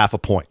both with half a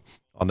point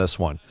on this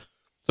one.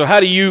 So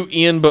how do you,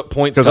 Ian, but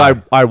points tie?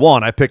 Because I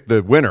won. I picked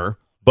the winner,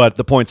 but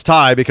the points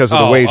tie because of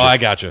the wager. Oh, I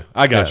got you.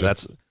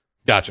 That's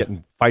gotcha.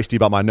 Getting feisty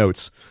about my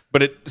notes.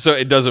 But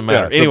it doesn't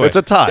matter. Yeah, anyway, it's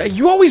a tie.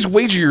 You always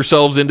wager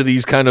yourselves into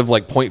these kind of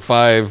like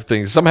 0.5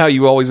 things. Somehow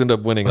you always end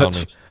up winning on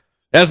me.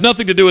 It has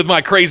nothing to do with my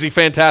crazy,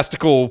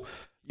 fantastical,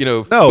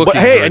 No, but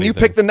hey, and you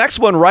picked the next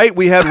one right.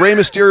 We had Rey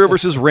Mysterio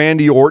versus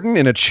Randy Orton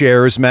in a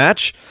chairs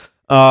match,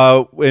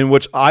 in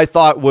which I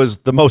thought was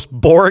the most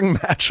boring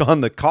match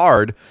on the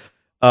card.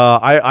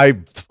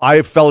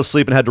 I fell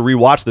asleep and had to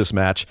rewatch this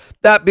match.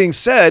 That being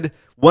said,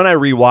 when I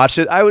rewatched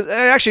it, I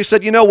actually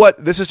said, you know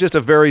what? This is just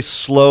a very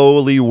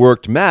slowly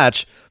worked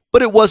match,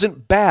 but it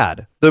wasn't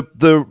bad.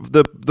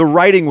 The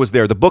writing was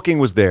there, the booking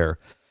was there.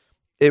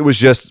 It was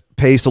just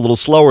paced a little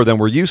slower than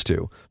we're used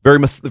to.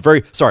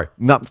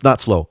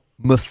 Not slow,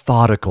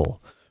 methodical.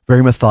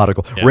 Very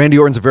methodical. Yeah. Randy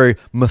Orton's very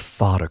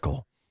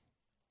methodical.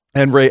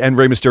 And Rey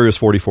Mysterio is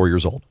 44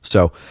 years old.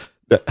 So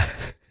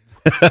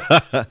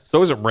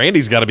so is it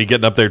Randy's got to be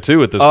getting up there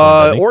too at this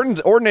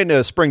point. Orton ain't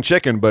a spring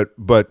chicken,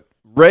 but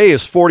Rey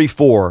is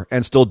 44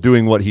 and still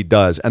doing what he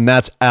does, and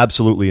that's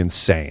absolutely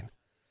insane.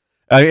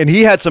 And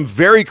he had some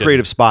very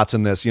creative spots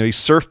in this. He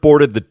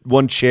surfboarded the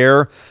one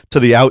chair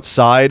to the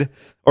outside.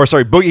 Or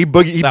sorry, he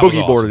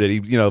boogie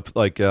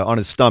boarded it. On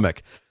his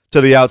stomach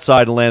to the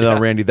outside and landed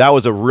on Randy. That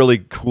was a really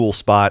cool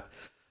spot.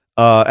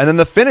 And then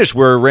the finish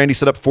where Randy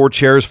set up 4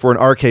 chairs for an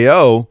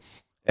RKO,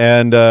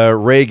 and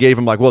Rey gave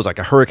him like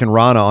a Hurricane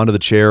Rana onto the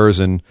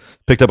chairs and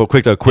picked up a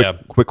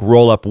quick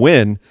roll up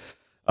win.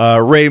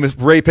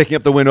 Rey picking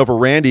up the win over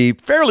Randy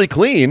fairly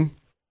clean.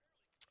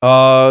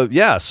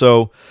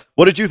 So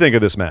what did you think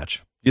of this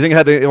match? You think it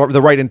had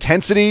the right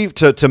intensity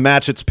to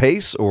match its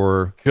pace,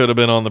 or could have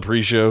been on the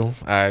pre-show?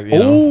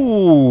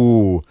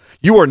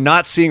 You are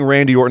not seeing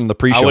Randy Orton in the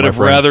pre-show. I would have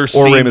rather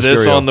seen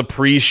this on the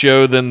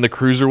pre-show than the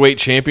Cruiserweight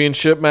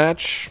Championship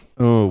match.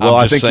 Oh, well,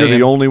 I think you're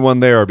the only one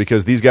there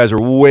because these guys are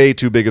way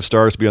too big of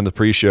stars to be on the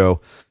pre-show,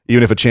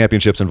 even if a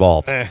championship's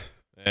involved.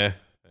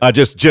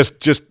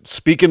 Just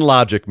speaking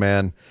logic,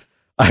 man.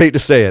 I hate to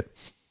say it,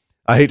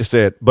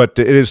 but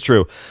it is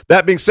true.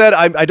 That being said,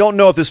 I don't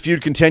know if this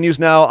feud continues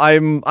now.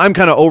 I'm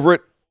kind of over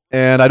it,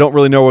 and I don't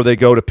really know where they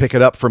go to pick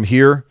it up from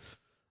here.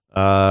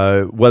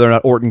 Whether or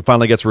not Orton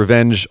finally gets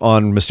revenge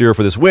on Mysterio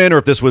for this win, or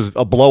if this was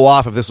a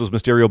blow-off, if this was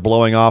Mysterio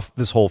blowing off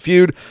this whole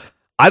feud,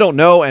 I don't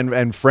know.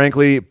 And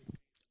frankly,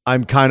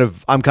 I'm kind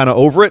of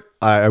over it.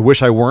 I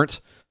wish I weren't,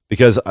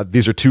 because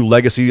these are 2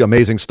 legacy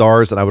amazing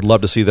stars, and I would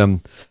love to see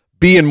them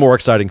be in more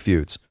exciting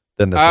feuds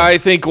than this one. I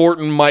think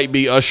Orton might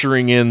be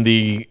ushering in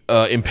the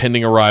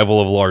impending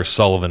arrival of Lars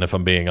Sullivan, if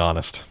I'm being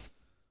honest.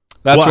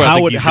 That's what I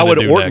think how he's would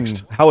gonna do Orton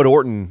next. how would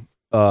Orton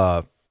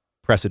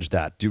presage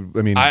that?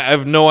 I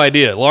have no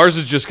idea. Lars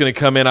is just going to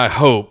come in, I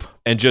hope,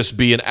 and just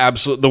be an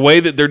absolute. The way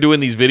that they're doing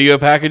these video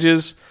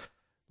packages,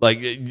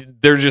 like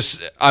they're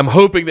just. I'm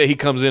hoping that he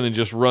comes in and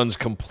just runs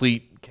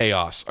complete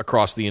chaos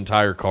across the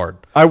entire card.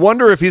 I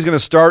wonder if he's going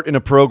to start in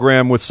a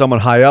program with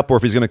someone high up, or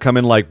if he's going to come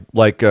in like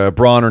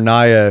Braun or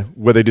Nia,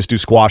 where they just do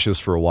squashes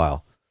for a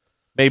while.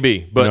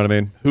 Maybe, but you know what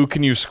I mean? Who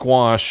can you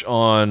squash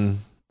on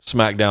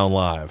SmackDown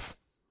Live?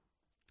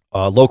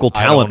 Local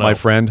talent, my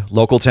friend.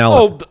 Local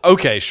talent. Oh,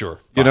 okay, sure.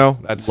 You know,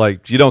 that's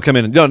like you don't come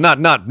in. No,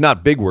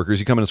 not big workers.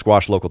 You come in and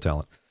squash local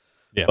talent.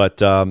 Yeah. But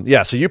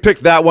so you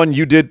picked that one.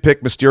 You did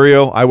pick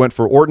Mysterio. I went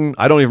for Orton.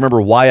 I don't even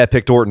remember why I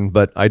picked Orton,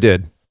 but I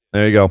did.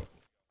 There you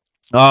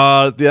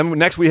go. Then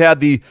next we had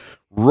the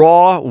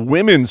Raw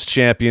Women's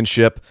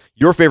Championship.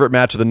 Your favorite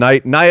match of the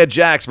night: Nia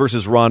Jax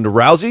versus Ronda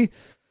Rousey.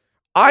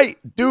 I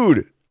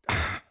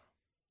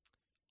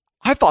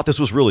thought this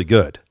was really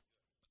good.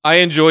 I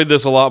enjoyed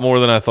this a lot more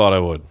than I thought I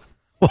would.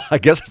 Well, I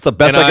guess it's the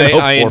best I can hope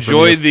for. I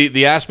enjoyed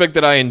the aspect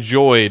that I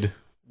enjoyed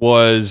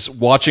was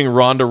watching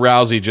Ronda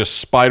Rousey just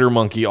spider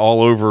monkey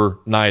all over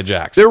Nia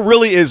Jax. There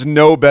really is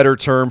no better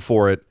term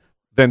for it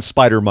than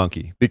spider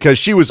monkey, because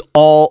she was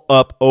all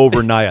up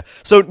over Nia.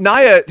 So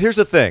Nia, here's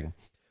the thing.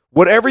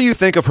 Whatever you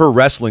think of her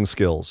wrestling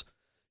skills,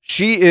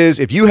 she is,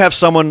 if you have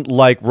someone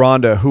like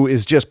Ronda who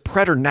is just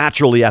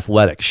preternaturally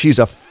athletic, she's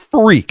a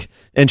freak.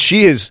 And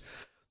she is,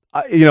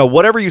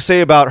 whatever you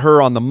say about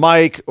her on the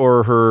mic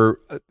or her,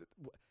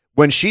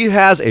 when she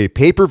has a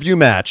pay-per-view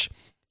match,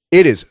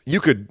 it is,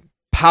 you could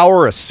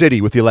power a city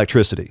with the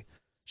electricity.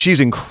 She's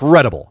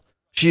incredible.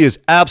 She is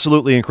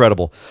absolutely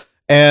incredible.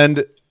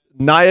 And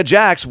Nia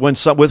Jax,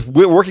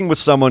 working with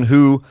someone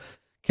who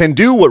can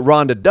do what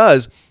Ronda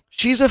does,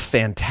 she's a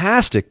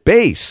fantastic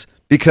base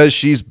because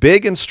she's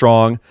big and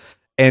strong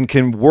and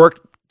can work.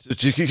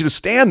 She can just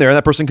stand there and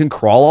that person can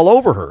crawl all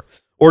over her.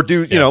 Or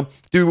do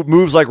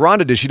moves like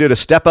Ronda did. She did a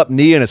step-up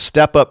knee and a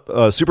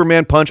step-up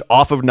Superman punch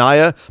off of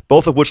Nia,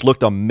 both of which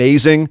looked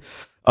amazing.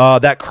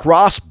 That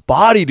cross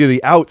body to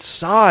the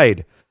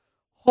outside.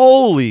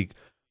 Holy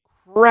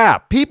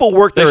crap. People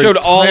worked their They showed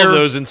all of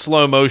those in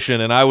slow motion,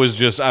 and I was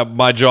just,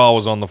 my jaw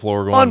was on the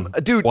floor going,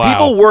 wow.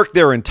 People work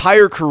their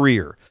entire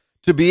career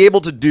to be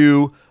able to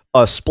do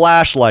a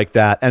splash like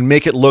that and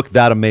make it look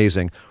that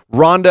amazing.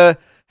 Ronda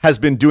has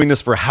been doing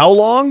this for how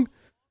long?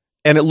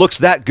 And it looks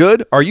that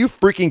good? Are you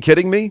freaking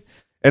kidding me?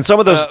 And some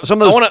of those.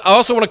 I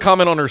also want to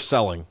comment on her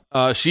selling.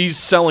 She's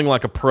selling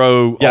like a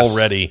pro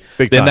already.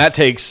 Big time. Then that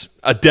takes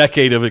a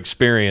decade of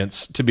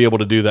experience to be able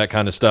to do that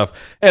kind of stuff.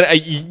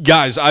 And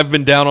guys, I've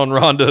been down on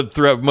Ronda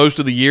throughout most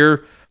of the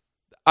year.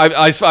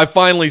 I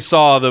finally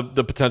saw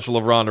the potential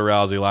of Ronda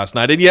Rousey last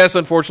night. And yes,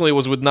 unfortunately, it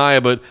was with Nia,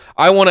 but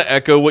I want to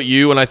echo what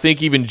you and I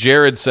think even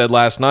Jared said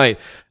last night.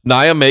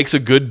 Nia makes a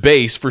good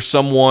base for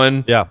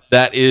someone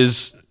that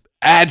is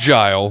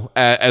agile,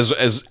 as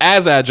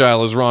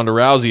agile as Ronda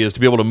Rousey is,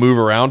 to be able to move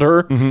around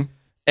her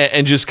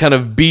and just kind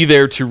of be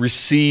there to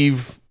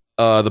receive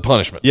the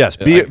punishment. Yes,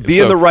 be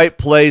in the right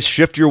place,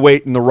 shift your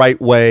weight in the right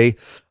way.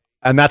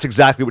 And that's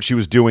exactly what she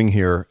was doing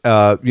here.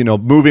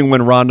 Moving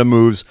when Ronda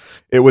moves.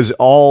 It was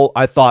all,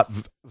 I thought,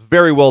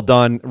 very well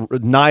done.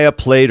 Nia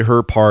played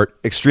her part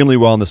extremely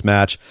well in this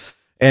match.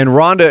 And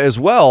Ronda as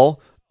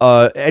well,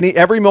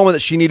 every moment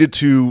that she needed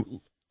to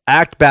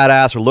act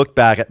badass or look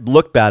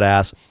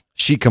badass,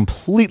 she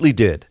completely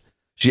did.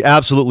 She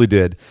absolutely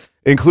did,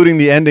 including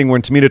the ending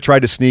when Tamina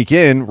tried to sneak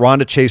in.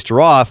 Ronda chased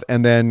her off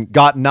and then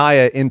got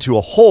Nia into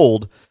a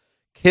hold,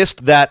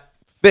 kissed that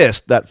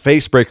fist, that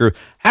face breaker,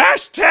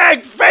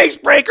 #face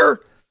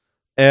breaker,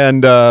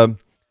 and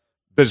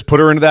just put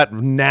her into that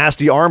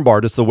nasty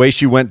armbar. Just the way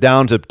she went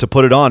down to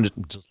put it on,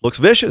 just looks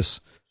vicious.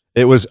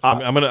 It was.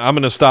 I'm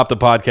gonna stop the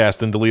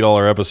podcast and delete all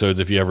our episodes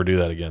if you ever do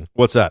that again.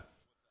 What's that?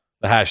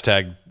 The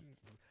hashtag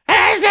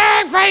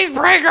face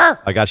breaker.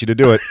 I got you to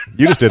do it.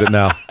 You just did it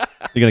now.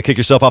 You're going to kick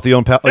yourself off your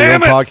own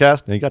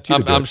podcast? You got you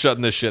to do I'm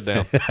shutting this shit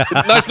down.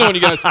 Nice knowing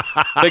you guys.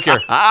 Take care.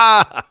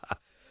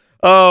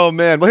 Oh,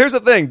 man. Well, here's the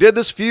thing. Did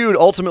this feud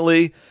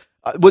ultimately...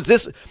 was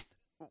this...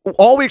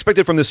 All we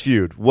expected from this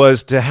feud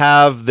was to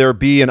have there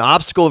be an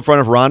obstacle in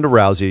front of Ronda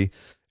Rousey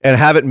and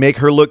have it make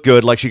her look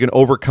good, like she can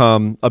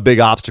overcome a big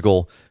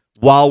obstacle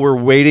while we're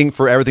waiting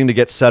for everything to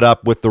get set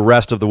up with the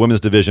rest of the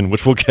women's division,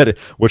 which we'll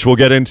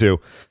get into,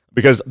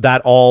 because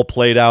that all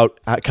played out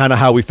kind of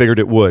how we figured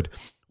it would.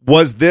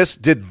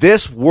 Did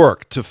this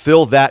work to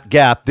fill that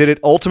gap? Did it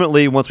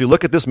ultimately, once we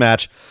look at this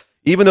match,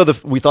 even though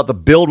we thought the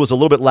build was a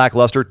little bit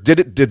lackluster,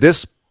 did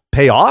this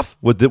pay off?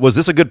 Was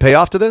this a good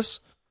payoff to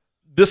this?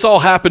 This all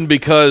happened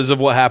because of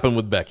what happened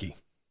with Becky.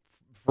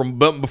 From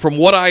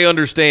what I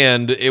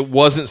understand, it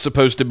wasn't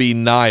supposed to be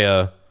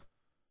Nia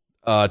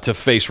to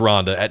face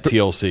Ronda at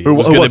TLC. It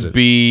was going to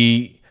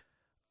be...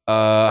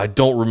 I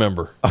don't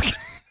remember. Okay.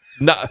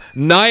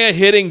 Nia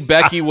hitting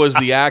Becky was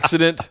the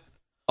accident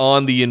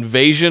on the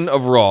Invasion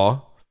of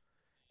Raw,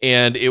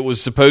 and it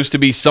was supposed to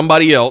be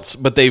somebody else,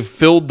 but they've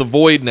filled the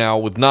void now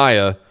with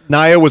Nia.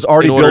 Nia was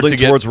already in order building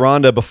to towards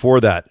Ronda before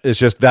that. It's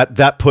just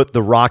that put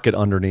the rocket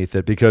underneath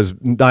it because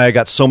Nia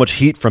got so much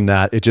heat from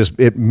that.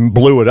 It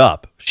blew it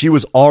up. She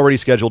was already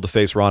scheduled to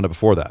face Ronda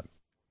before that.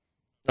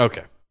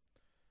 Okay.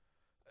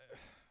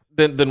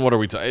 Then what are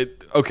we talking?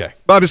 Okay.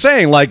 But I'm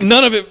saying, like,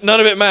 none of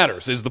it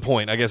matters is the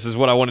point, I guess, is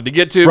what I wanted to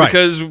get to, Right.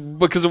 because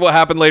of what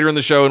happened later in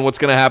the show and what's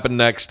going to happen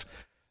next,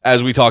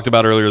 as we talked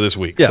about earlier this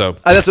week. yeah, So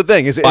that's the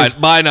thing.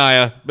 bye,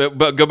 Nia.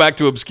 But go back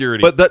to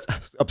obscurity. But that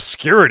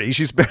obscurity.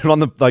 She's been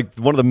on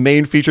one of the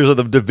main features of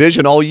the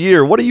division all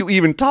year. What are you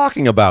even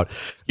talking about?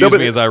 Excuse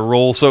me as I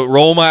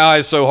roll my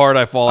eyes so hard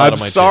I fall out of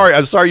my chair.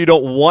 I'm sorry you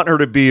don't want her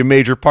to be a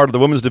major part of the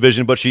women's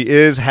division, but she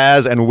is,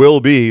 has, and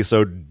will be.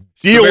 So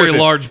deal a with very it.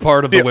 large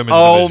part of the women's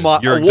Oh division. my!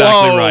 You're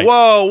exactly right.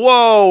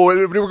 Whoa!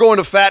 We're going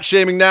to fat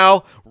shaming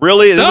now.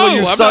 Really? This is what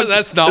you sunk,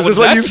 that's not this what, is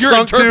what that's you've your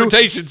sunk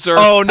interpretation, to? sir.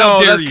 Oh no!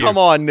 How dare you. Come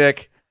on,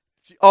 Nick.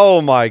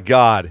 Oh my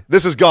God!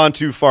 This has gone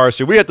too far.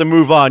 So we have to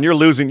move on. You're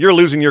losing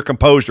your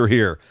composure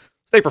here.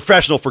 Stay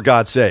professional, for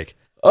God's sake.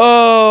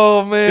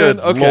 Oh man! Good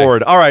Okay.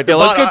 Lord! All right, Yeah,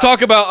 let's go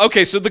talk about.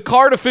 Okay, so the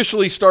card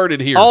officially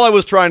started here. All I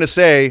was trying to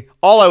say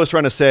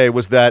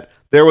was that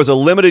there was a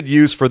limited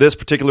use for this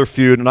particular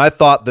feud, and I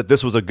thought that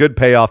this was a good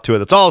payoff to it.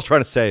 That's all I was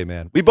trying to say,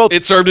 man.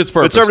 It served its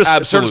purpose. It served its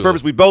Absolutely.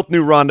 purpose. We both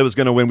knew Ronda was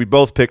going to win. We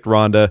both picked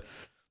Ronda.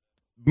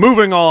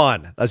 Moving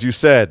on, as you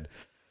said,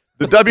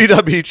 the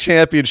WWE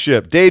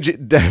Championship.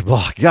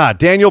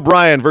 Daniel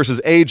Bryan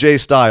versus AJ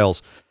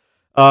Styles.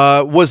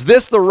 Was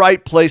this the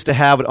right place to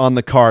have it on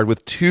the card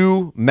with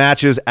two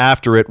matches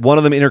after it? One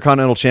of them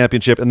Intercontinental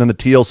Championship and then the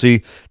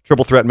TLC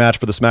Triple Threat match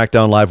for the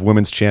SmackDown Live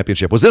Women's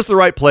Championship. Was this the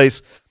right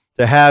place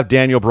to have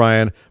Daniel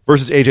Bryan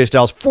versus AJ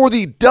Styles for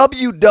the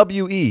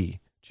WWE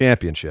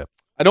Championship?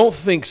 I don't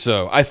think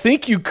so. I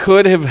think you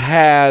could have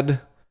had.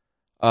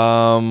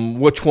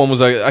 Which one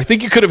was I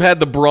think you could have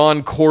had the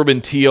Braun Corbin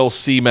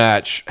TLC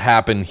match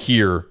happen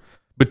here.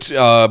 But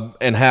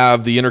and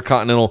have the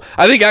Intercontinental.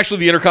 I think actually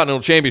the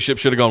Intercontinental Championship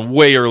should have gone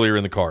way earlier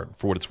in the card,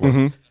 for what it's worth.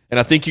 Mm-hmm. And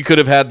I think you could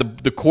have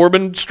had the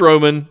Corbin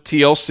Strowman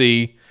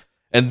TLC,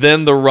 and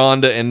then the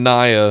Ronda and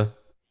Nia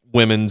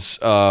Women's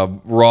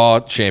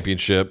Raw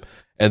Championship,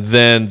 and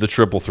then the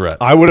Triple Threat.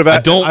 I would have. I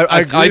don't. I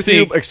agree with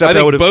think, you. Except I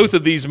think would have. both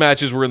of these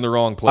matches were in the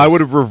wrong place. I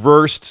would have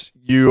reversed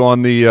you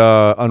on the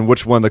on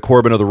which one, the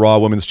Corbin or the Raw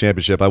Women's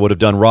Championship. I would have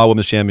done Raw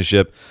Women's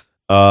Championship.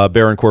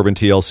 Baron Corbin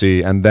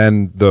TLC, and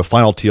then the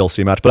final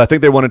TLC match. But I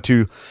think they wanted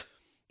to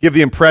give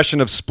the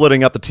impression of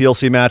splitting up the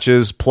TLC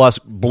matches, plus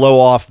blow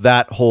off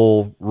that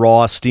whole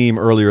Raw steam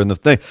earlier in the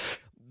thing.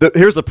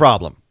 Here's the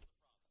problem.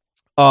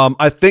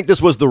 I think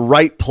this was the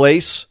right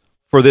place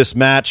for this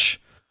match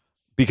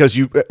because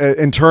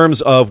in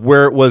terms of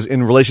where it was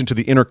in relation to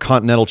the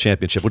Intercontinental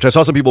Championship, which I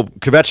saw some people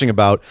kvetching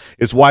about,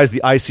 is why is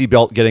the IC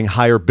belt getting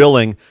higher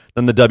billing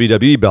than the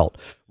WWE belt?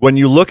 When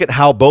you look at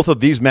how both of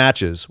these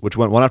matches, which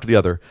went one after the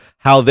other,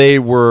 how they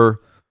were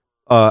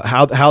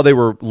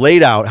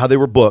laid out, how they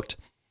were booked,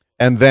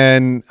 and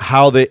then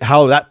how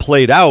that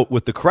played out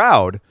with the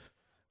crowd,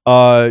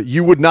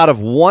 you would not have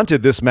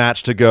wanted this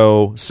match to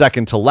go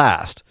second to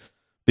last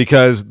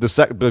because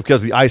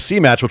the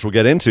IC match, which we'll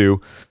get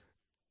into,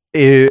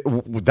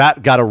 that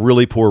got a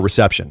really poor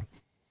reception.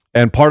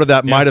 And part of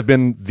that might have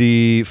been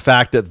the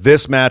fact that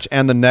this match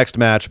and the next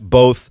match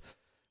both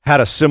had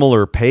a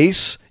similar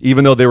pace,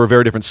 even though they were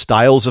very different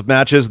styles of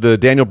matches. The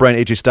Daniel Bryan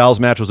AJ Styles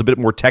match was a bit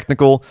more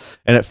technical,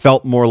 and it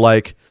felt more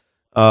like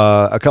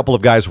a couple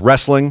of guys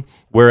wrestling,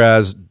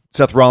 whereas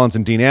Seth Rollins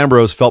and Dean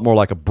Ambrose felt more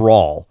like a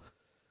brawl.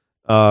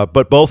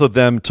 But both of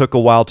them took a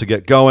while to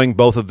get going.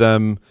 Both of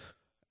them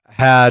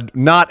had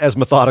not as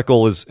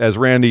methodical as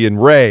Randy and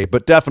Ray,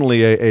 but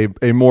definitely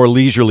a more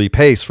leisurely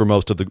pace for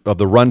most of the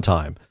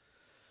runtime.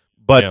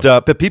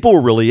 But people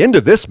were really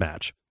into this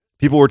match.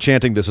 People were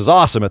chanting, "This is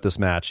awesome" at this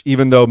match,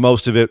 even though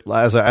most of it,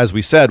 as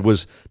we said,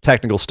 was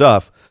technical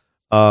stuff.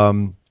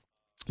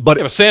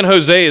 But San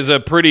Jose is a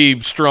pretty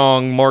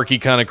strong, marquee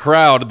kind of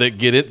crowd that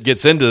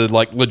gets into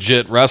like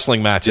legit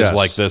wrestling matches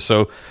like this.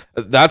 So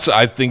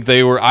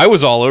I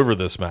was all over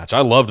this match. I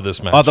loved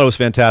this match. I thought it was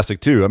fantastic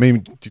too. I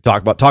mean,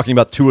 talking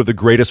about two of the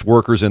greatest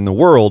workers in the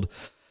world,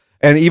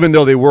 and even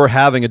though they were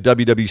having a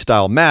WWE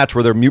style match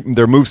where their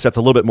moveset's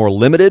a little bit more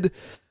limited,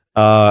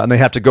 and they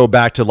have to go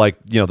back to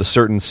the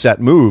certain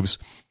set moves,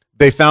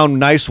 they found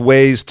nice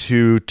ways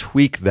to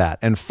tweak that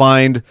and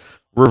find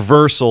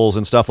reversals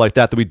and stuff like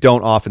that we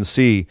don't often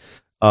see.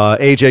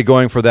 AJ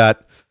going for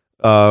that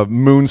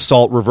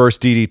moonsault reverse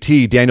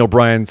DDT, Daniel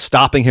Bryan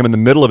stopping him in the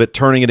middle of it,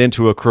 turning it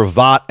into a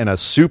cravat and a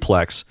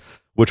suplex,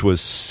 which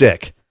was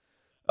sick.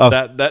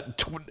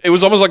 It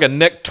was almost like a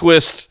neck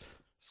twist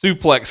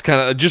suplex, kind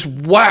of just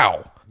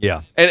wow.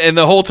 Yeah, and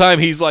the whole time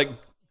he's like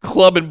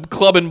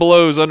clubbing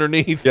blows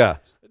underneath. Yeah.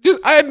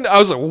 I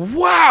was like,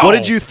 wow. What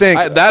did you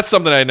think? That's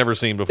something I had never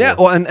seen before. Yeah,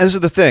 well, and this is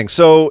the thing.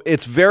 So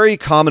it's very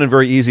common and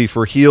very easy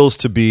for heels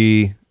to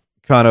be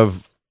kind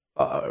of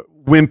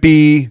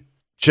wimpy,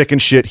 chicken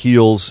shit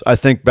heels. I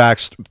think back,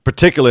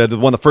 particularly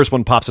the first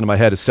one pops into my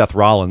head is Seth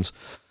Rollins,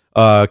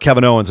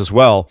 Kevin Owens as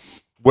well,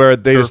 where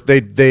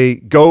they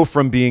go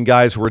from being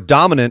guys who are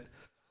dominant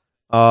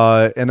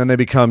and then they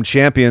become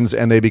champions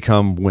and they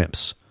become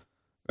wimps.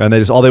 And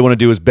all they want to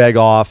do is beg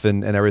off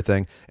and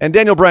everything. And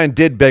Daniel Bryan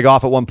did beg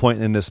off at one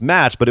point in this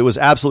match, but it was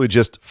absolutely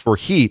just for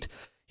heat.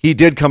 He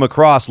did come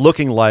across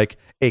looking like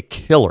a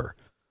killer.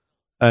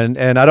 And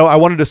I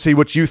wanted to see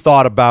what you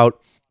thought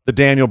about the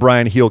Daniel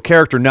Bryan heel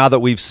character now that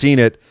we've seen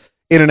it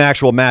in an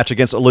actual match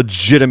against a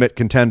legitimate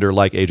contender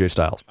like AJ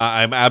Styles.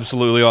 I'm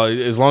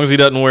absolutely, as long as he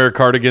doesn't wear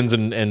cardigans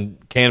and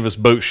canvas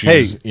boat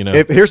shoes.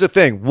 Hey, here's the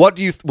thing. Well,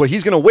 he's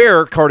going to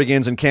wear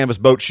cardigans and canvas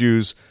boat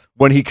shoes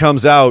when he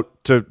comes out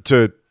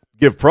to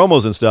give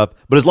promos and stuff,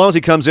 but as long as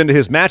he comes into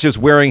his matches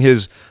wearing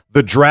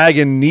the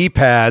dragon knee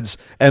pads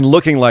and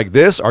looking like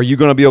this, are you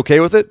going to be okay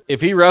with it?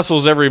 If he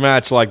wrestles every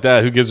match like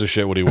that, who gives a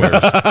shit what he wears?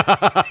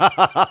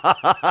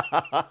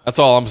 That's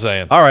all I'm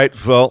saying. All right,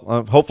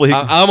 well, hopefully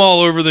I'm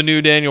all over the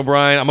new Daniel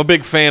Bryan. I'm a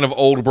big fan of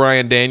old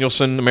Bryan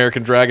Danielson,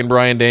 American Dragon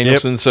Bryan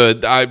Danielson, so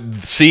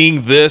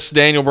seeing this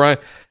Daniel Bryan,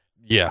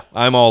 yeah,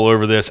 I'm all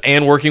over this.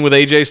 And working with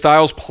AJ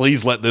Styles,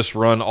 please let this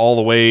run all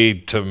the way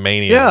to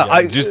Mania.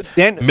 Yeah, just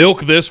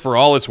milk this for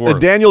all it's worth.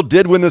 Daniel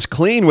did win this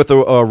clean with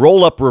a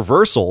roll-up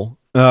reversal.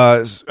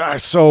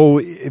 So,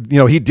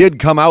 he did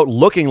come out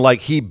looking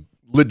like he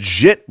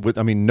legit,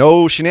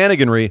 no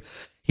shenaniganry.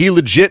 He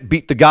legit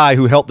beat the guy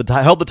who held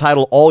the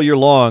title all year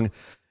long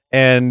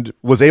and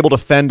was able to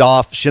fend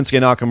off Shinsuke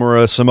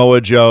Nakamura,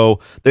 Samoa Joe.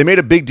 They made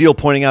a big deal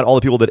pointing out all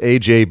the people that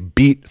AJ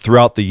beat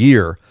throughout the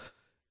year.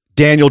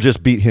 Daniel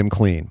just beat him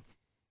clean.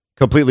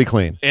 Completely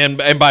clean. And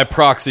by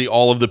proxy,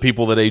 all of the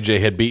people that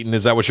AJ had beaten.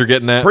 Is that what you're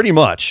getting at? Pretty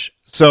much.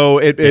 So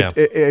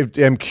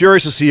I'm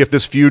curious to see if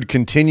this feud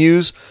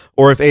continues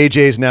or if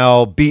AJ's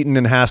now beaten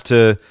and has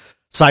to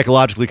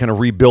psychologically kind of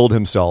rebuild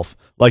himself,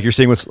 like you're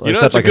seeing with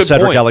stuff like a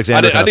Cedric point.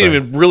 Alexander. I didn't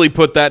even really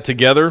put that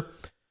together.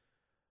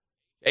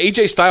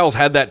 AJ Styles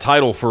had that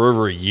title for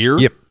over a year.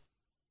 Yep.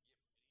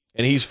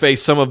 And he's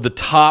faced some of the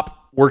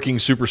top working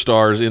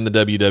superstars in the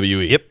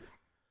WWE. Yep.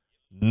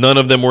 None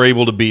of them were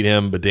able to beat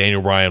him, but Daniel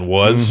Bryan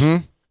was.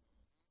 Mm-hmm.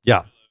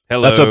 Yeah.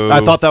 Hello.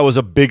 I thought that was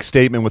a big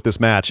statement with this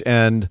match,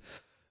 and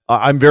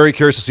I'm very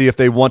curious to see if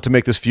they want to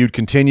make this feud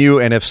continue,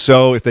 and if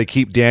so, if they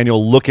keep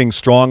Daniel looking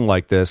strong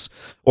like this,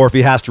 or if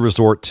he has to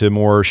resort to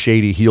more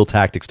shady heel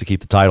tactics to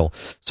keep the title.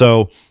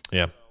 So,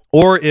 yeah.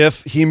 Or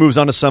if he moves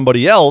on to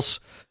somebody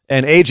else,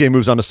 and AJ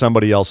moves on to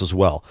somebody else as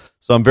well.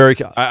 So I'm very...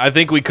 I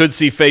think we could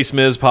see Face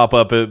Miz pop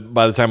up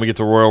by the time we get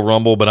to Royal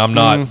Rumble, but I'm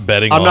not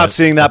betting on it. I'm not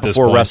seeing that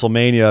before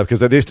WrestleMania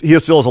because he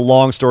still has a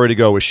long story to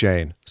go with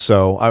Shane.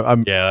 So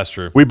yeah, that's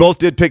true. We both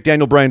did pick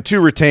Daniel Bryan to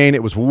retain.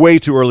 It was way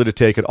too early to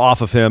take it off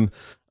of him.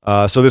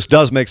 So this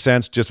does make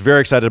sense. Just very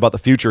excited about the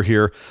future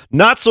here.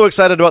 Not so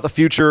excited about the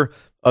future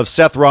of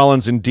Seth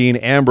Rollins and Dean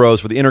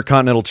Ambrose for the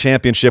Intercontinental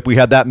Championship. We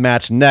had that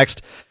match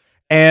next.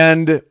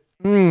 And...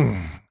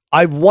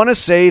 I want to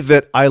say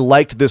that I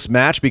liked this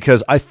match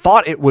because I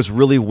thought it was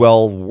really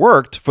well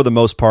worked for the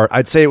most part.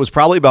 I'd say it was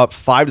probably about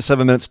 5 to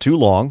 7 minutes too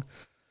long.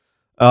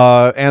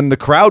 And the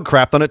crowd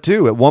crapped on it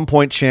too, at one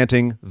point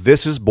chanting,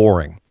 "This is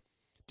boring."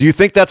 Do you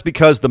think that's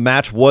because the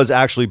match was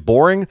actually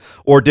boring,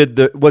 or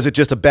was it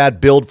just a bad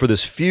build for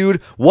this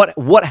feud?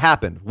 What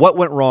happened? What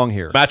went wrong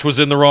here? Match was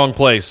in the wrong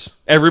place.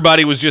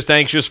 Everybody was just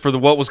anxious for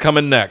what was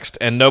coming next,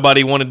 and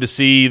nobody wanted to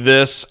see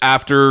this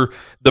after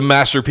the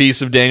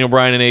masterpiece of Daniel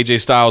Bryan and AJ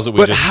Styles that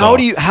we just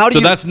saw. So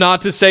that's not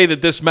to say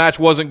that this match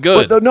wasn't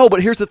good.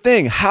 But here's the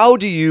thing. How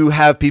do you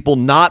have people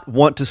not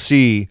want to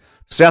see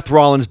Seth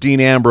Rollins, Dean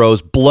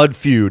Ambrose, blood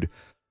feud?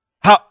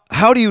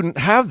 How do you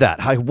have that?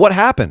 What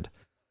happened?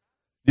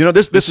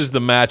 This is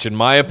the match, in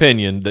my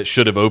opinion, that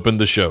should have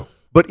opened the show.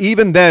 But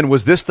even then,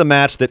 was this the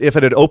match that if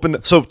it had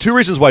opened... So 2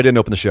 reasons why it didn't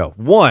open the show.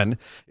 One,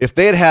 if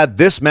they had had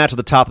this match at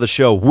the top of the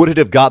show, would it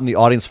have gotten the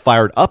audience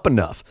fired up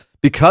enough?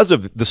 Because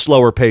of the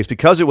slower pace,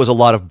 because it was a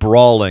lot of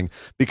brawling,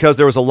 because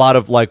there was a lot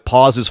of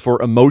pauses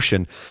for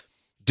emotion.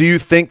 Do you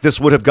think this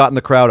would have gotten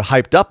the crowd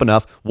hyped up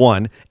enough?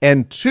 One.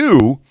 And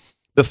two,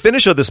 the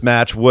finish of this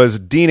match was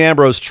Dean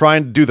Ambrose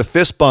trying to do the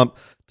fist bump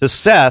to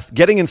Seth,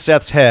 getting in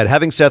Seth's head,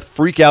 having Seth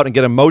freak out and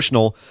get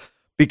emotional,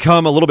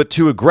 become a little bit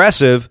too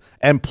aggressive,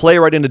 and play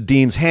right into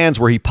Dean's hands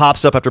where he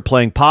pops up after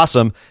playing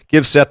possum,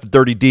 gives Seth the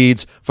dirty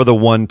deeds for the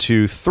 1,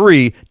 2,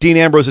 3. Dean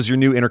Ambrose is your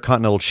new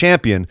Intercontinental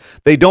Champion.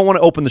 They don't want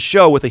to open the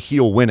show with a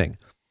heel winning.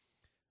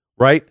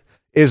 Right?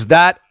 Is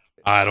that...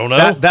 I don't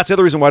know. That's the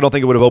other reason why I don't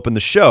think it would have opened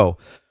the show.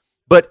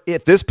 But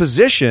at this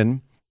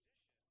position,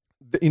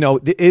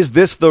 was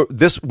this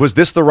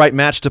the right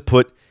match to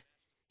put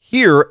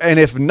here? And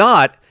if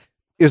not...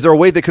 Is there a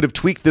way they could have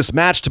tweaked this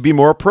match to be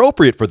more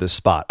appropriate for this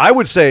spot? I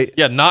would say...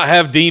 Yeah, not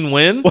have Dean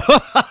win?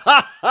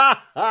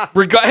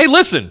 Hey,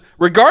 listen.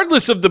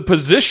 Regardless of the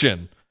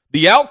position,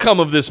 the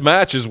outcome of this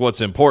match is what's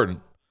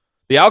important.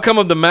 The outcome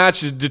of the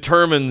match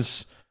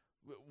determines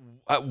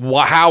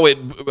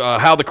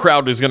how the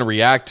crowd is going to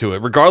react to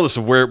it, regardless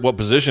of what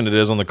position it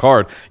is on the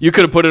card. You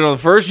could have put it on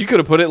the first, you could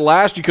have put it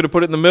last, you could have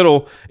put it in the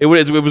middle. It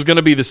was going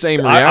to be the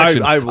same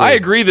reaction. I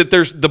agree that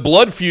there's the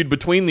blood feud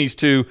between these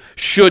two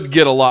should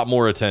get a lot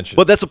more attention.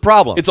 But that's a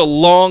problem. It's a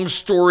long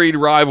storied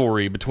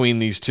rivalry between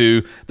these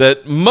two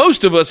that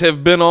most of us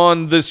have been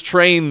on this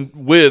train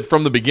with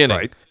from the beginning.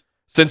 Right.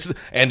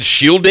 And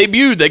Shield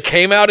debuted. They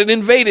came out and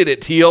invaded at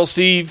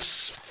TLC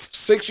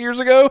 5 years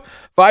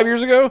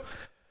ago.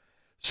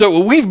 So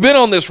we've been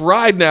on this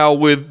ride now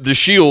with the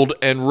Shield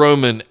and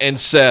Roman and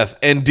Seth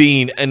and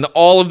Dean and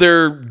all of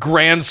their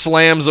grand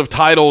slams of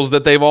titles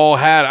that they've all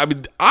had. I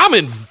mean,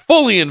 I'm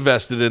fully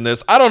invested in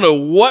this. I don't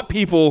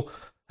know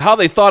how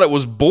they thought it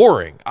was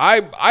boring.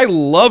 I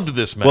loved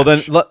this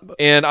match.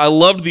 And I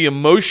loved the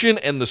emotion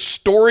and the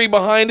story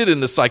behind it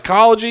and the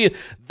psychology.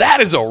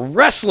 That is a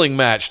wrestling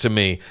match to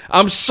me.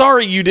 I'm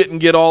sorry you didn't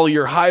get all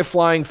your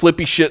high-flying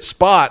flippy shit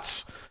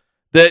spots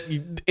that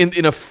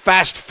in a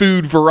fast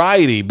food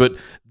variety, but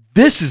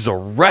this is a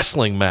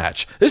wrestling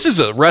match. This is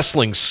a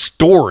wrestling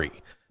story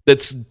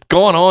that's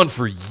gone on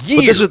for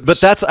years. But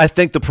that's, I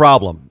think, the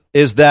problem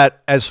is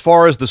that as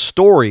far as the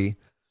story,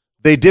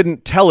 they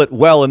didn't tell it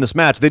well in this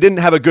match. They didn't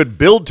have a good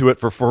build to it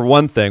for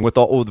one thing, with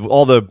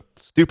all the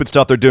stupid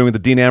stuff they're doing with the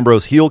Dean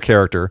Ambrose heel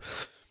character.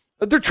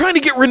 They're trying to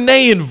get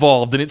Renee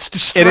involved, and it's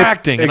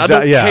distracting. And I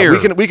don't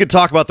care. We could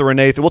talk about the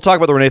Renee thing. We'll talk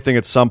about the Renee thing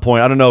at some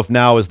point. I don't know if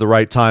now is the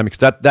right time, because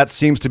that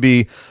seems to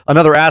be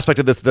another aspect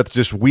of this that's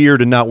just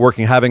weird and not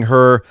working. Having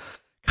her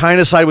kind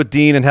of side with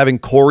Dean and having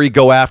Corey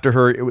go after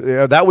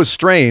her, that was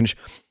strange,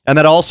 and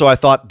that also I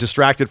thought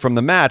distracted from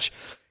the match.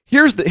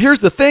 Here's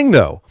the thing,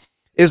 though,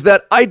 is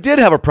that I did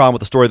have a problem with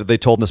the story that they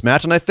told in this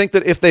match, and I think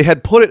that if they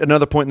had put it at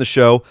another point in the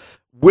show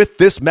with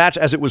this match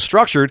as it was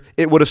structured,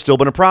 it would have still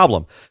been a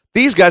problem.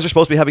 These guys are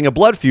supposed to be having a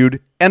blood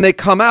feud, and they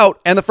come out,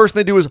 and the first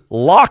thing they do is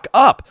lock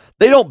up.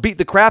 They don't beat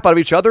the crap out of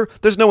each other.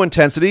 There's no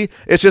intensity.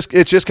 It's just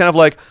kind of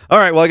like, all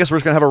right, well, I guess we're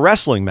just gonna have a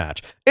wrestling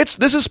match. These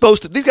guys are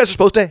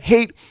supposed to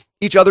hate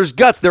each other's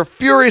guts. They're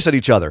furious at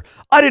each other.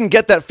 I didn't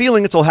get that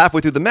feeling until halfway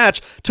through the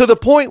match, to the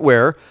point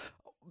where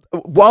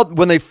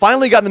when they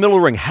finally got in the middle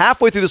of the ring,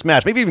 halfway through this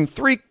match, maybe even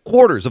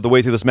 3/4 of the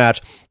way through this match,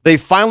 they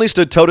finally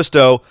stood toe to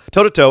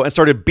toe, and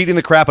started beating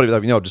the crap out of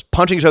each other, just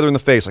punching each other in the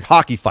face, like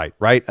hockey fight,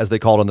 right? As they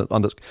called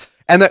on the.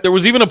 And there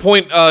was even a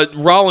point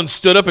Rollins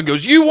stood up and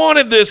goes, "You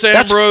wanted this,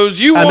 Ambrose.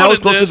 You wanted this." And that was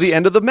close to the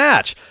end of the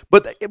match.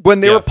 But when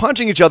they were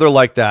punching each other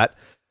like that,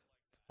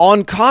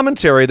 on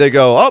commentary, they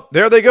go, "Oh,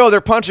 there they go. They're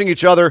punching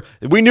each other.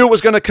 We knew it was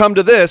going to come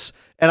to this."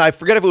 And I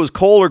forget if it was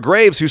Cole or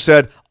Graves who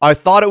said, "I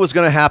thought it was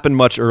going to happen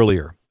much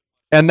earlier."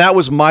 And that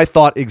was my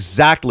thought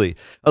exactly.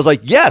 I was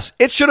like, yes,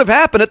 it should have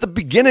happened at the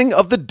beginning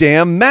of the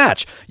damn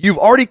match. You've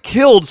already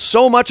killed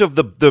so much of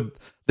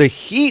the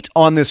heat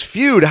on this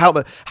feud,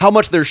 how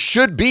much there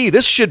should be.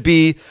 This should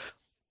be,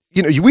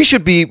 we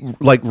should be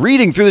like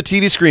reading through the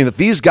TV screen that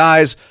these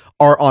guys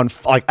are on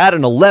like at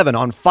an 11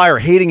 on fire,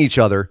 hating each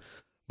other.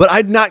 But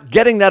I'm not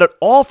getting that at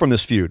all from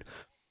this feud.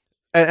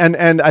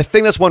 And I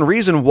think that's one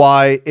reason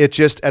why it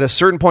just, at a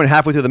certain point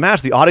halfway through the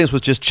match, the audience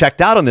was just checked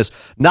out on this.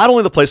 Not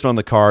only the placement on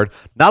the card,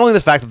 not only the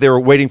fact that they were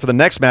waiting for the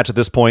next match at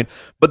this point,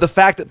 but the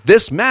fact that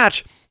this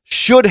match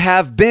should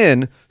have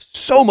been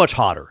so much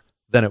hotter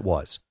than it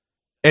was.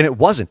 And it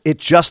wasn't. It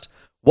just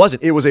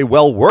wasn't. It was a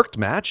well-worked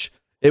match.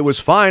 It was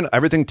fine.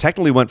 Everything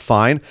technically went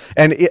fine.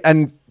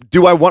 And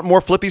do I want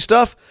more flippy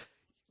stuff?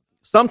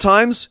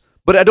 Sometimes,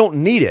 but I don't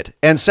need it.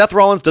 And Seth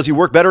Rollins, does he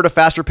work better at a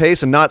faster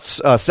pace and not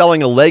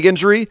selling a leg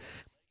injury?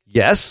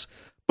 Yes,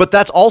 but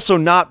that's also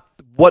not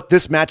what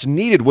this match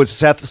needed, was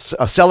Seth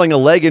selling a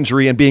leg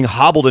injury and being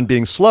hobbled and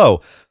being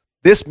slow.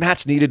 This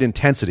match needed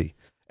intensity,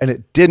 and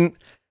it didn't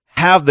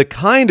have the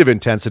kind of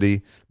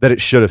intensity that it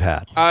should have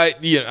had. I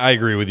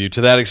agree with you to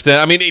that extent.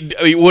 I mean,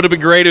 it would have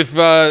been great if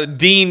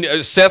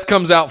Seth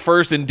comes out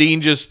first and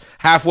Dean just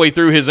halfway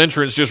through his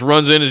entrance just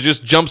runs in and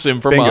just jumps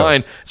him from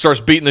behind, starts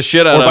beating the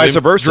shit out of him, vice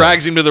versa.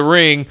 Drags him to the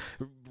ring,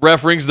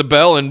 ref rings the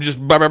bell, and just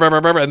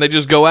and they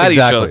just go at each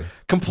other.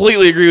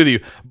 Completely agree with you,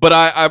 but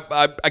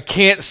I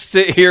can't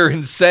sit here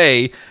and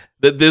say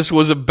that this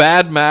was a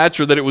bad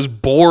match or that it was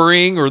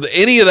boring or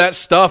any of that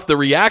stuff, the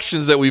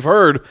reactions that we've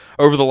heard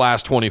over the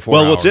last 24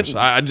 hours.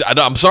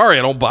 I'm sorry,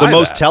 I don't buy that. The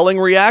most telling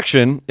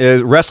reaction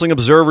is Wrestling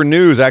Observer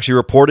News actually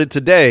reported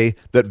today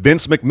that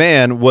Vince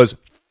McMahon was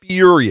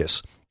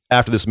furious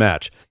after this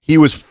match. He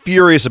was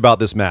furious about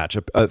this match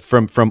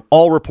from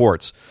all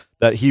reports,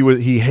 that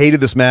he hated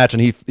this match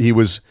and he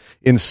was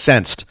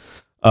incensed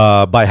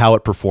by how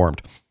it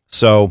performed.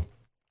 So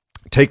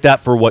take that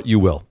for what you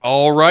will.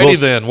 All righty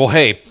then. Well,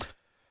 hey,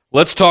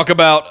 let's talk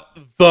about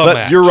the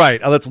match. You're right.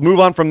 Let's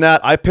move on from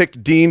that. I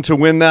picked Dean to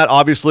win that.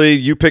 Obviously,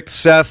 you picked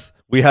Seth.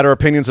 We had our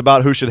opinions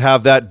about who should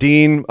have that.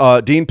 Dean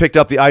picked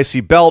up the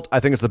IC belt. I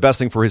think it's the best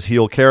thing for his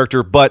heel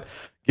character. But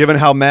given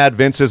how mad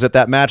Vince is at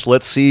that match,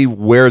 let's see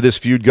where this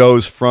feud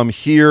goes from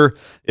here.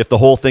 If the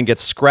whole thing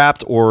gets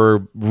scrapped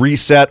or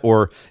reset,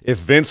 or if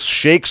Vince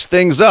shakes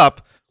things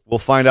up, we'll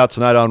find out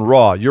tonight on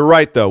Raw. You're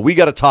right, though. We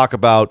got to talk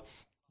about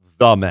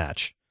the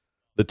match.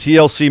 the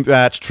TLC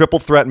match, triple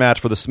threat match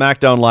for the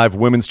SmackDown Live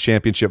Women's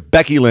Championship.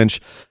 Becky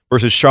Lynch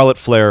versus Charlotte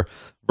Flair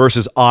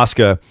versus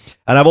Asuka.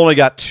 And I've only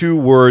got 2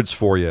 words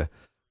for you.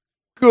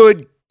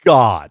 Good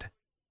God.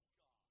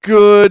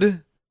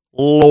 Good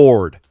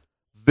Lord.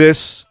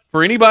 This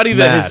For anybody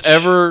that has match.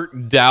 ever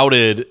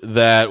doubted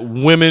that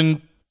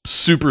women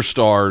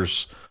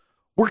superstars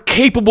were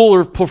capable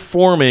of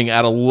performing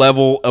at a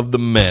level of the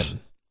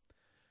men,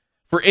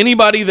 for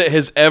anybody that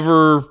has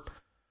ever,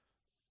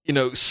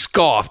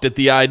 scoffed at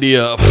the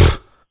idea of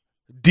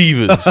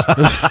divas,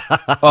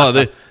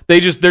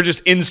 they're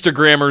just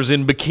Instagrammers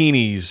in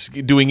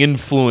bikinis doing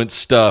influence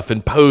stuff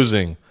and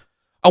posing.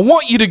 I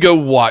want you to go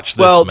watch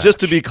this match. Just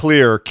to be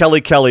clear,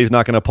 Kelly's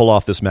not going to pull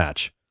off this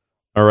match.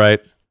 All right?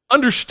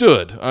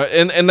 Understood,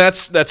 and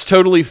that's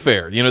totally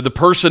fair.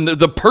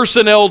 The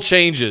personnel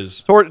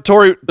changes.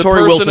 Tori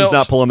Wilson's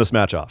not pulling this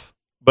match off,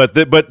 but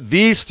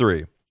these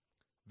three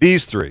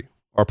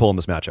are pulling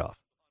this match off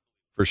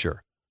for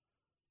sure.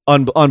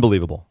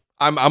 Unbelievable.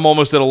 I'm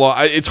almost at a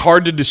loss. It's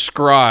hard to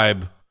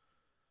describe,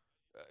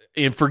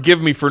 and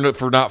forgive me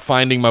for not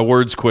finding my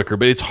words quicker,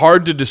 but it's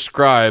hard to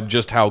describe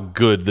just how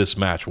good this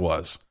match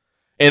was,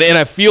 and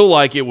I feel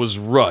like it was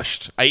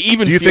rushed. I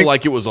even feel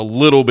like it was a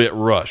little bit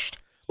rushed.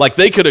 Like,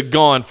 they could have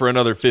gone for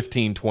another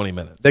 15, 20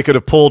 minutes. They could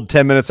have pulled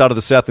 10 minutes out of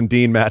the Seth and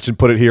Dean match and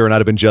put it here, and I'd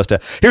have been just...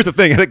 Here's the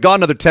thing. Had it gone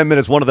another 10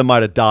 minutes, one of them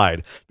might have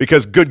died.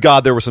 Because, good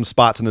God, there were some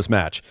spots in this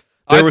match.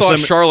 I thought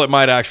Charlotte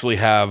might actually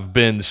have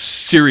been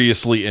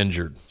seriously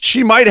injured.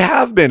 She might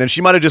have been, and she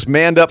might have just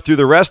manned up through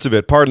the rest of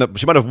it.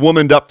 She might have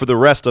womaned up for the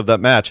rest of that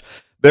match.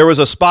 There was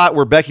a spot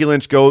where Becky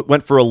Lynch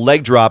went for a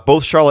leg drop.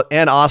 Both Charlotte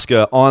and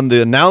Asuka on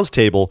the announce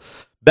table.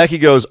 Becky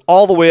goes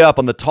all the way up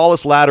on the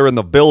tallest ladder in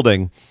the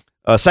building,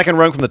 second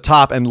rung from the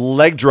top, and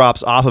leg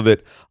drops off of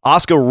it.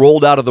 Asuka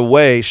rolled out of the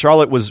way.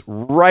 Charlotte was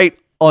right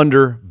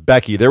under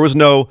Becky. There was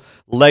no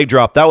leg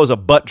drop. That was a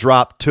butt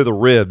drop to the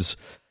ribs.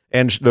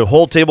 And the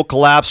whole table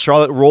collapsed.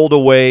 Charlotte rolled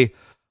away,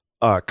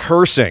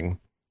 cursing,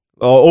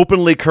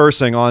 openly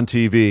cursing on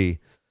TV,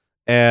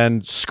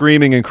 and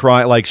screaming and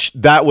crying. Like,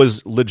 that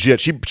was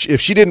legit. If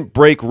she didn't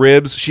break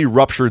ribs, she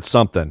ruptured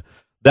something.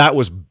 That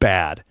was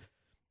bad.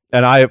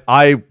 And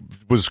I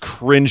was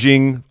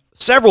cringing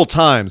several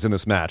times in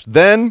this match.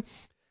 Then,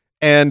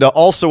 and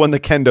also when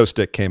the kendo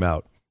stick came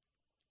out.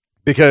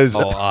 Because...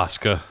 Oh,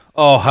 Asuka.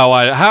 Oh,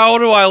 how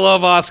do I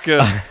love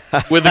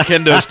Asuka with the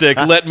kendo stick?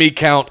 Let me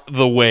count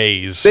the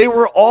ways. They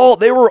were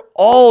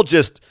all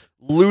just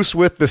loose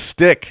with the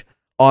stick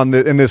in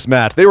this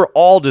match. They were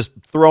all just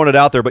throwing it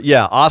out there. But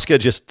yeah, Asuka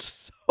just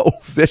so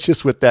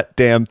vicious with that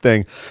damn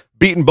thing,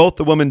 beating both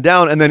the women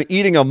down and then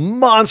eating a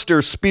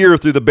monster spear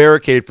through the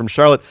barricade from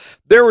Charlotte.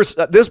 There was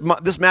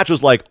this match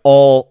was like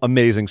all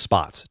amazing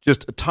spots,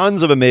 just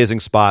tons of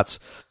amazing spots.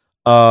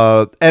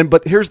 But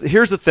here's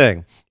the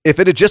thing. If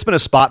it had just been a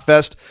spot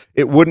fest,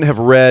 it wouldn't have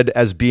read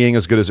as being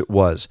as good as it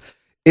was.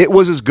 It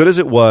was as good as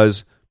it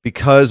was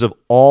because of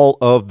all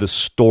of the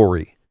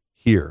story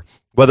here.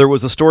 Whether it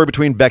was the story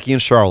between Becky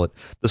and Charlotte,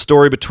 the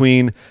story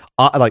between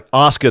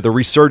Asuka, the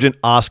resurgent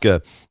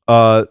Asuka,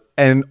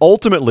 and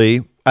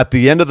ultimately at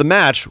the end of the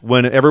match,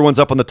 when everyone's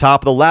up on the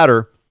top of the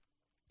ladder,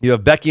 you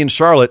have Becky and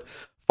Charlotte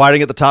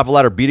fighting at the top of the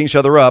ladder, beating each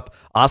other up.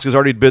 Asuka's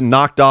already been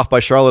knocked off by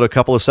Charlotte a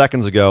couple of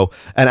seconds ago,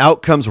 and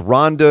out comes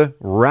Ronda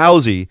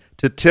Rousey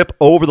to tip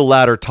over the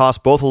ladder, toss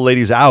both of the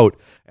ladies out,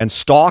 and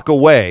stalk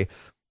away,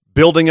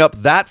 building up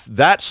that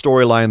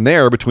storyline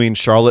there between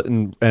Charlotte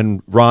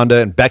and Ronda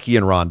and Becky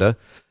and Ronda.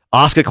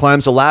 Asuka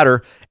climbs the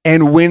ladder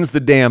and wins the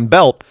damn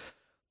belt.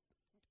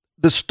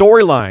 The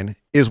storyline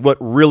is what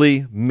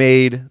really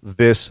made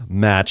this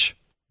match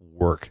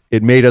work.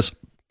 It made us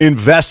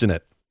invest in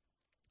it.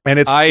 And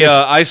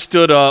I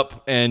stood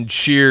up and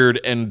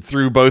cheered and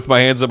threw both my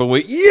hands up and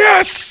went,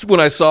 yes, when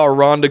I saw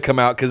Ronda come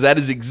out, because that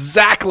is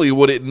exactly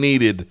what it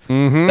needed.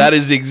 Mm-hmm. That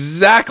is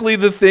exactly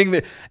the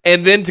thing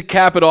and then to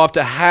cap it off,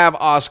 to have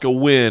Asuka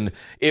win,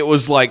 it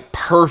was like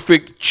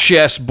perfect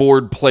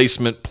chessboard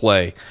placement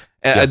play.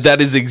 Yes.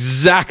 That is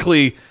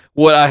exactly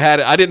what I had.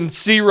 I didn't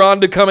see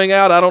Ronda coming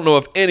out. I don't know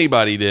if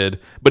anybody did,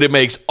 but it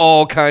makes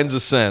all kinds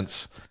of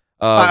sense.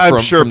 I'm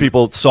sure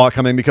people saw it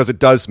coming because it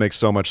does make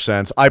so much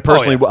sense. I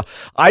personally,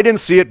 I didn't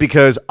see it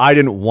because I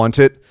didn't want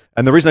it.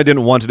 And the reason I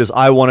didn't want it is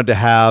I wanted to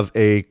have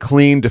a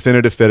clean,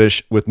 definitive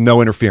finish with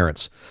no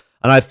interference.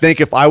 And I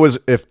think if I was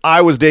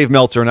Dave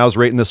Meltzer and I was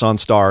rating this on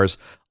stars,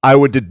 I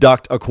would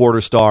deduct a quarter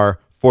star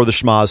for the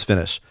schmaz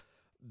finish.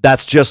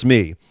 That's just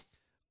me.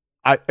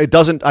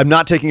 I'm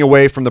not taking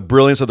away from the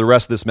brilliance of the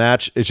rest of this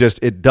match.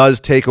 It does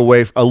take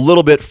away a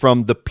little bit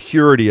from the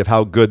purity of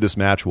how good this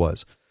match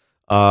was.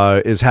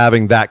 Is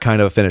having that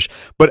kind of a finish.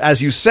 But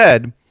as you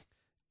said,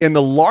 in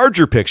the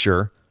larger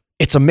picture,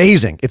 it's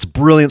amazing. It's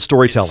brilliant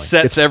storytelling. It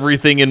sets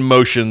everything in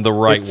motion the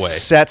right way.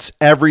 Sets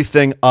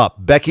everything up.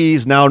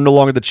 Becky's now no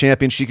longer the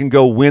champion. She can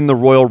go win the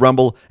Royal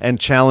Rumble and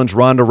challenge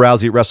Ronda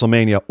Rousey at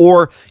WrestleMania.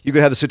 Or you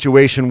could have the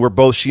situation where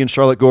both she and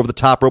Charlotte go over the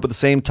top rope at the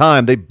same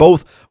time. They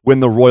both win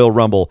the Royal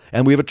Rumble,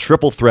 and we have a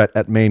triple threat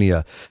at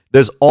Mania.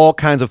 There's all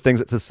kinds of things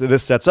that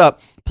this sets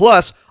up.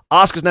 Plus,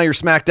 Asuka's now your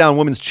SmackDown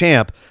Women's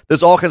Champ.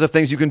 There's all kinds of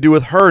things you can do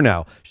with her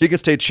now. She can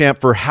stay champ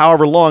for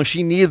however long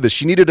she needed this.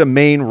 She needed a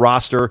main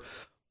roster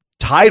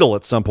title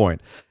at some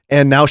point,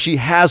 and now she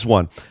has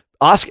one.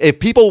 Asuka, if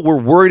people were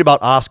worried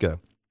about Asuka,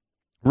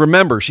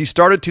 remember, she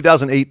started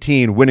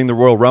 2018 winning the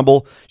Royal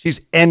Rumble.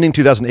 She's ending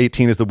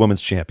 2018 as the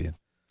women's champion.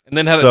 And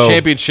then had a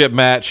championship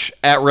match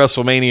at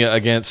WrestleMania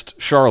against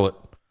Charlotte.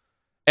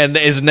 And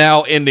is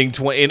now ending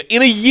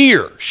in a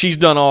year. She's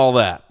done all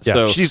that.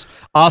 Yeah, so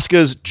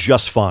Asuka's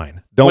just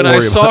fine. Don't when worry I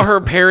about saw it.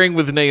 her pairing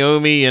with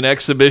Naomi in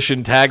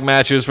exhibition tag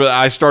matches,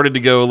 I started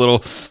to go a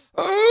little,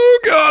 oh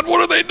God,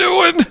 what are they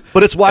doing?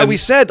 But it's why we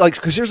said,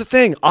 because here's the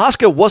thing,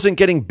 Asuka wasn't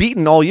getting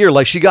beaten all year.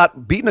 Like, she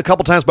got beaten a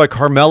couple times by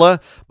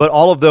Carmella, but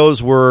all of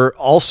those were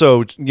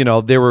also,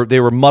 they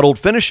were muddled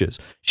finishes.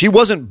 She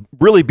wasn't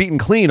really beaten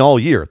clean all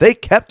year. They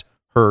kept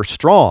her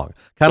strong,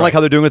 kind of like how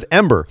they're doing with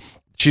Ember.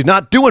 She's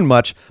not doing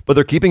much, but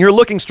they're keeping her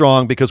looking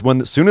strong because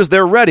as soon as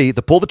they're ready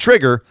to pull the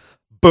trigger,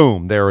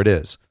 boom, there it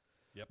is.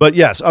 Yep. But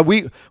yes,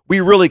 we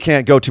really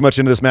can't go too much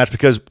into this match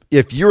because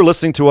if you're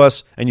listening to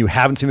us and you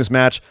haven't seen this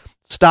match,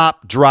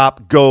 stop,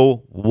 drop,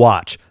 go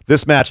watch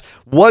this match.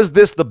 Was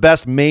this the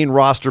best main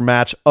roster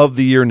match of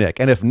the year,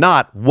 Nick? And if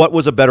not, what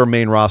was a better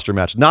main roster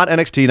match? Not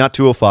NXT, not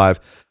 205,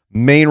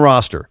 main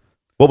roster.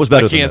 What was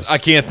better than this? I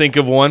can't think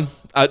of one,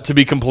 to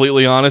be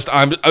completely honest.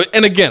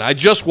 And again, I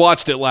just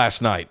watched it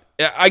last night.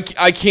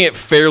 I can't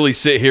fairly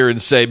sit here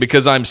and say,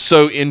 because I'm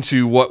so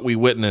into what we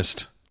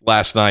witnessed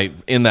last night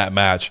in that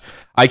match,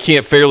 I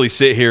can't fairly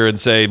sit here and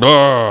say,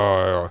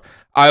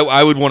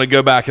 I would want to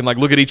go back and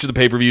look at each of the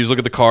pay-per-views, look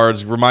at the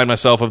cards, remind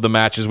myself of the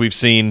matches we've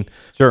seen.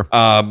 Sure.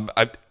 I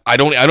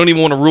don't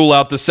even want to rule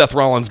out the Seth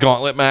Rollins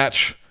Gauntlet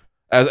match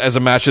as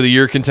a match of the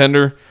year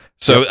contender.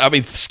 So, I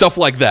mean, stuff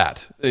like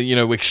that,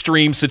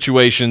 extreme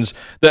situations,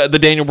 the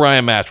Daniel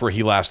Bryan match where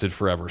he lasted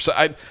forever.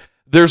 So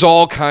there's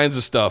all kinds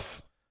of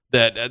stuff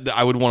that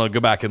I would want to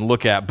go back and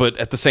look at. But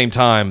at the same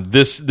time,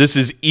 this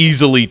is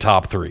easily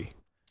top three.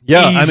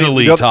 Yeah,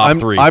 easily top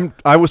three.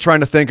 I was trying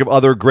to think of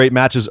other great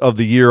matches of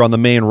the year on the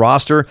main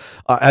roster.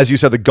 As you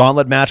said, the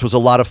Gauntlet match was a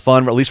lot of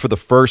fun, at least for the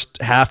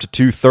first half to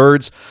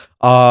 2/3.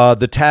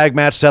 The tag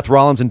match, Seth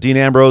Rollins and Dean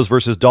Ambrose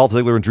versus Dolph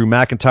Ziggler and Drew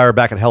McIntyre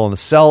back at Hell in a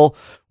Cell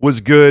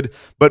was good.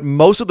 But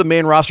most of the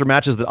main roster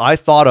matches that I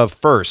thought of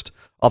first,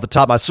 off the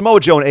top,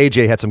 Samoa Joe and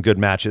AJ had some good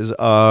matches.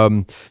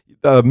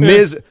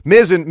 Miz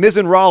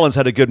and Rollins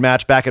had a good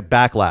match back at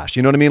Backlash.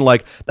 You know what I mean?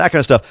 Like that kind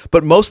of stuff.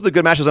 But most of the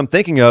good matches I'm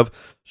thinking of,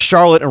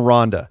 Charlotte and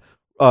Ronda,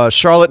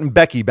 Charlotte and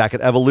Becky back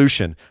at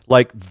Evolution.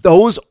 Like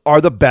those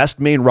are the best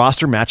main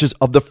roster matches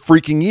of the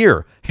freaking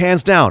year.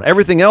 Hands down.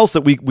 Everything else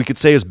that we could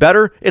say is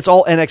better, it's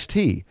all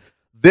NXT.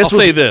 I'll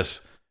say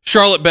this.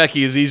 Charlotte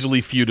Becky is easily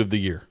feud of the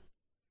year.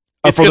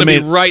 It's going to be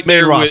right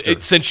there with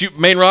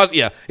main roster.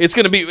 Yeah, it's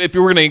going to be, if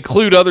we're going to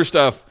include other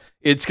stuff,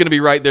 it's going to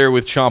be right there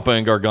with Ciampa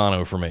and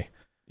Gargano for me.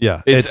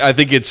 Yeah, I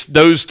think it's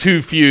those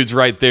two feuds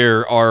right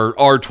there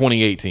are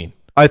 2018.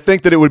 I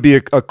think that it would be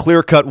a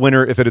clear-cut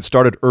winner if it had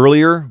started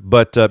earlier,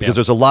 but because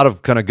there's a lot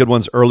of kind of good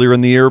ones earlier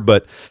in the year,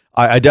 but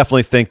I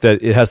definitely think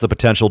that it has the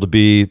potential to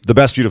be the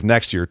best feud of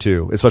next year,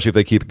 too, especially if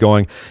they keep it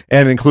going,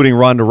 and including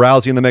Ronda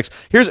Rousey in the mix.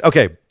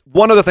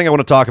 One other thing I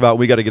want to talk about,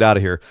 we got to get out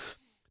of here.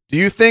 Do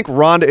you think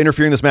Ronda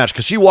interfering in this match,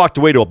 because she walked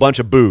away to a bunch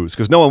of boos,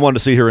 because no one wanted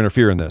to see her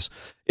interfere in this,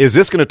 is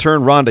this going to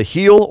turn Ronda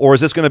heel, or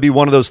is this going to be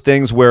one of those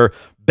things where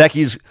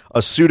Becky's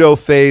a pseudo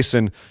face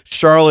and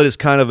Charlotte is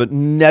kind of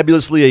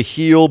nebulously a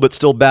heel but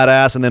still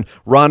badass, and then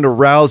Ronda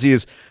Rousey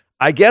is,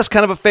 I guess,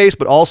 kind of a face,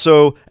 but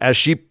also, as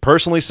she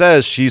personally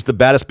says, she's the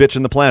baddest bitch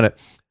in the planet.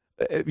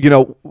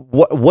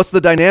 What's the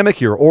dynamic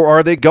here? Or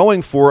are they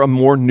going for a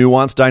more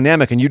nuanced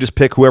dynamic and you just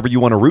pick whoever you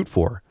want to root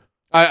for?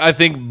 I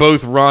think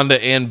both Ronda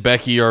and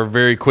Becky are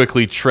very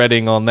quickly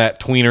treading on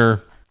that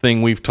tweener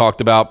thing we've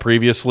talked about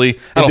previously.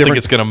 I don't think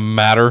it's going to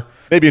matter.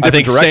 Maybe in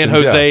different directions. I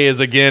think San Jose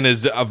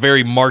is a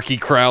very marky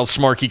crowd,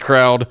 smarky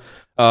crowd,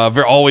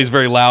 always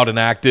very loud and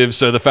active.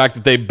 So the fact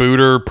that they booed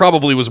her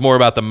probably was more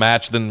about the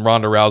match than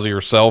Ronda Rousey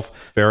herself.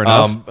 Fair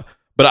enough.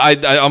 But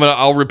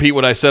I'll repeat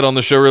what I said on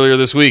the show earlier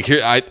this week.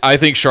 Here, I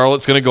think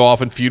Charlotte's going to go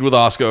off and feud with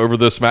Asuka over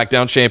the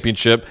SmackDown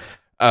Championship.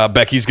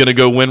 Becky's going to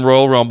go win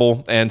Royal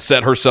Rumble and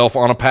set herself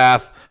on a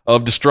path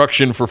of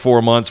destruction for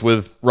 4 months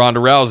with Ronda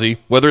Rousey.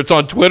 Whether it's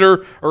on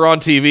Twitter or on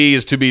TV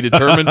is to be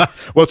determined.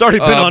 Well, it's already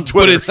been on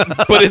Twitter.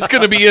 But it's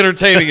going to be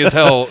entertaining as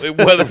hell,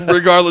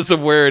 regardless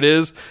of where it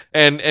is.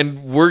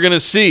 And we're going to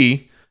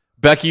see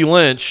Becky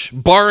Lynch,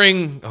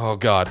 barring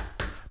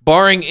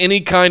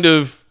any kind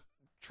of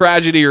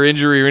tragedy or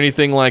injury or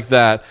anything like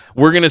that,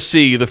 we're going to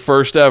see the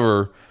first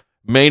ever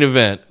main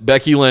event,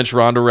 Becky Lynch,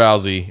 Ronda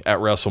Rousey at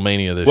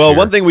WrestleMania this year. Well,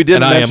 one thing we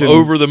didn't mention, I am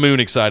over the moon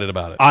excited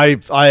about it.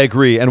 I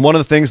agree. And one of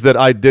the things that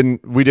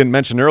we didn't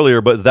mention earlier,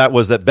 but that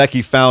was that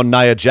Becky found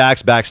Nia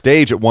Jax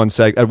backstage at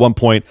one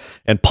point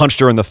and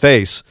punched her in the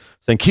face,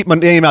 saying, "Keep my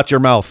name out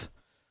your mouth."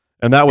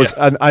 And that was,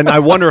 and I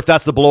wonder if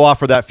that's the blow off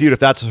for that feud, if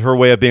that's her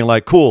way of being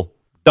like, "Cool,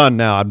 done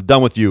now. I'm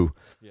done with you."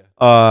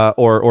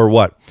 Or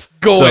what?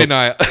 Go away,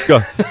 Nia.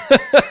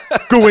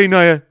 Go away,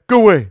 Nia.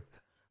 Go away.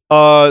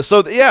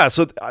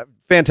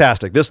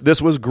 fantastic.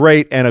 This was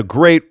great, and a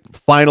great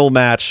final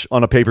match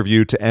on a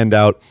pay-per-view to end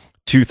out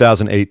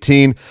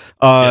 2018.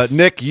 Yes.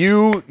 Nick,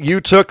 you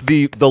took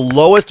the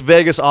lowest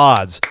Vegas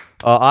odds.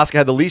 Asuka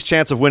had the least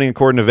chance of winning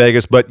according to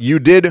Vegas, but you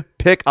did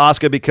pick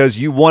Asuka because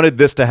you wanted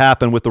this to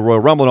happen with the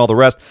Royal Rumble and all the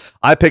rest.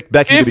 I picked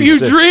Becky to be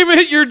sick. If you dream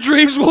it, your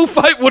dreams will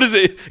fight. What is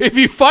it? If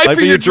you fight for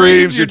your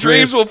dreams, your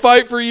dreams will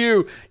fight for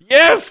you.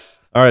 Yes!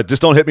 All right,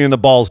 just don't hit me in the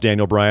balls,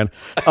 Daniel Bryan.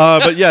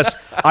 But yes,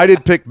 I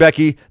did pick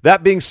Becky.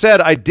 That being said,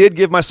 I did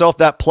give myself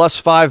that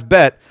 +5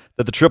 bet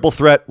that the triple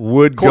threat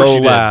would go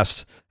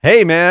last.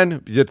 Hey,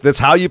 man, that's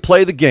how you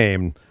play the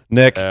game,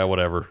 Nick.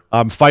 Whatever.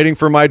 I'm fighting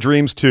for my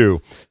dreams,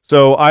 too.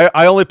 So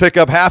I only pick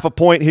up half a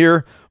point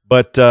here,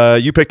 but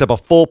you picked up a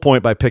full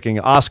point by picking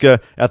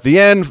Asuka. At the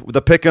end, with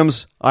the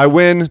pick'ems, I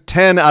win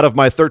 10 out of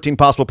my 13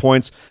 possible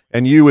points,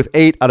 and you with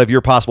 8 out of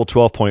your possible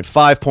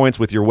 12.5 points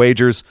with your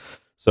wagers.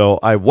 So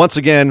I once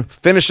again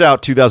finish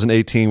out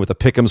 2018 with a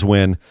pick'ems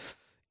win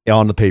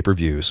on the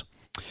pay-per-views.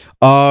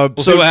 We'll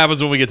see what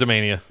happens when we get to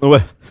Mania.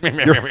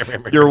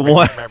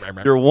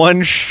 Your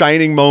one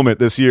shining moment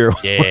this year,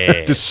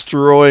 yes.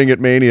 destroying at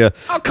Mania.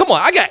 Oh, come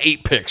on. I got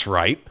 8 picks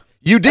right.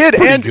 You did,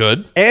 and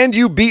good. And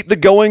you beat the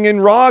Going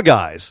in Raw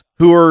guys,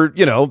 who are,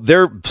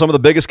 they're some of the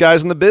biggest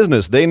guys in the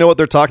business. They know what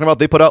they're talking about.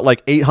 They put out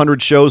like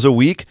 800 shows a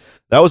week.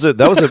 That was a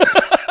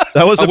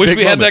I wish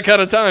we had that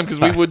kind of time, because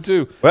we would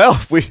too. Well,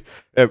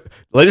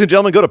 ladies and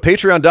gentlemen, go to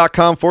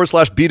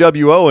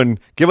patreon.com/BWO and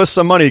give us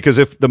some money, because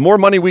if the more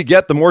money we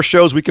get, the more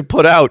shows we can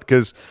put out,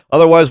 because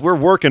otherwise we're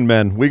working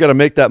men. We got to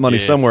make that money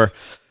somewhere.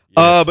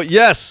 Yes. But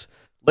yes,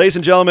 ladies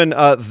and gentlemen,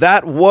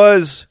 that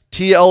was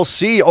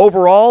TLC.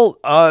 Overall,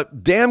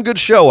 damn good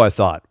show, I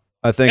thought.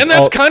 I think, and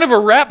that's kind of a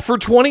wrap for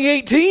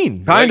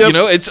 2018. Kind of.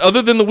 It's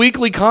other than the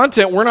weekly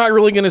content, we're not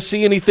really going to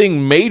see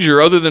anything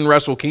major other than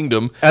Wrestle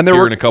Kingdom in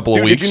a couple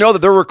of weeks. Did you know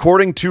that they're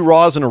recording 2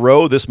 Raws in a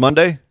row this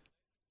Monday?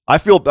 The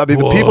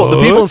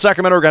people in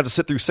Sacramento are going to have to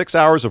sit through 6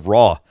 hours of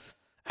Raw.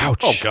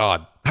 Ouch. Oh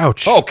God.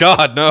 Ouch. Oh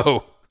God,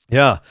 no.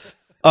 Yeah.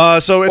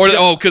 So it's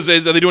because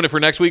are they doing it for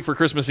next week for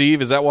Christmas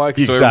Eve? Is that why?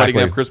 Exactly. So everybody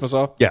can have Christmas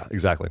off? Yeah,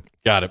 exactly.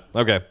 Got it.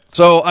 Okay.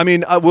 So, I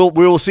mean,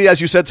 we'll see,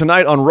 as you said,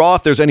 tonight on Raw,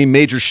 if there's any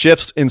major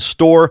shifts in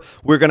store.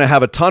 We're going to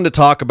have a ton to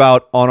talk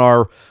about on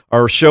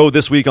our show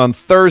this week on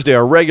Thursday,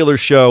 our regular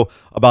show,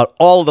 about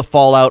all of the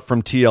fallout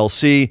from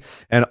TLC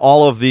and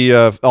all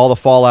the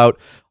fallout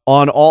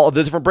on all of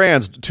the different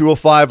brands.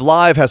 205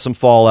 Live has some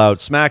fallout.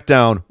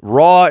 SmackDown.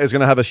 Raw is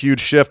going to have a huge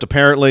shift,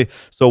 apparently,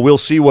 so we'll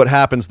see what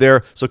happens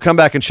there. So come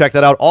back and check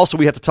that out. Also,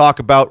 we have to talk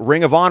about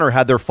Ring of Honor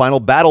had their final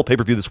battle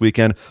pay-per-view this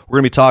weekend. We're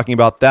going to be talking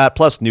about that,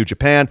 plus New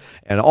Japan,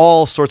 and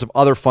all sorts of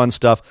other fun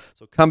stuff.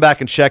 So come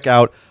back and check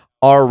out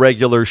our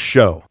regular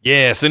show.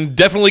 Yes, and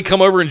definitely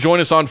come over and join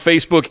us on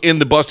Facebook in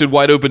the Busted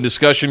Wide Open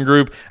discussion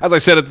group. As I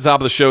said at the top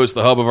of the show, it's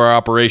the hub of our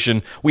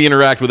operation. We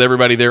interact with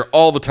everybody there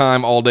all the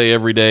time, all day,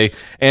 every day.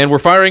 And we're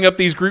firing up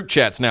these group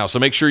chats now, so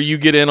make sure you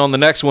get in on the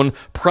next one,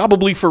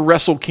 probably for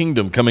Wrestle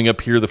Kingdom coming up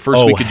here the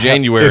first week of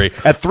January.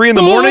 At 3 in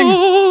the morning?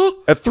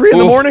 At 3 in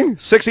the morning?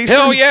 6 Eastern?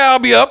 Hell yeah, I'll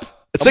be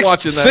up. I'm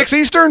watching that. 6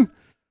 Eastern?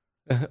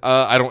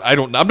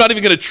 I'm not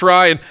even going to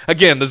try. And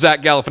again, the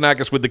Zach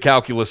Galifianakis with the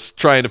calculus,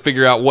 trying to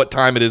figure out what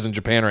time it is in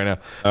Japan right now.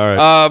 All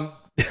right.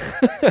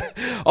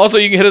 Also,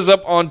 you can hit us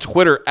up on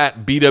Twitter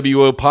at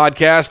BWO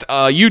Podcast,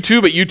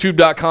 YouTube at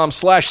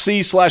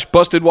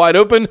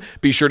youtube.com/c/bustedwideopen.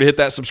 Be sure to hit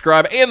that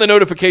subscribe and the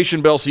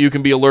notification bell so you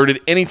can be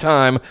alerted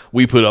anytime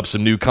we put up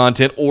some new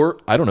content, or,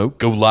 I don't know,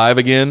 go live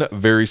again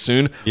very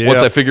soon. Yeah.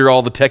 Once I figure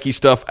all the techie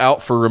stuff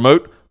out for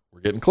remote.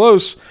 We're getting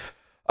close.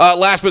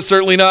 Last but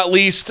certainly not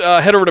least,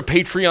 head over to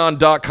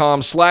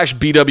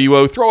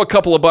patreon.com/BWO. Throw a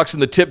couple of bucks in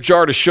the tip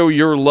jar to show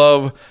your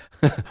love.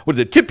 What is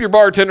it? Tip your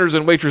bartenders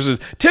and waitresses.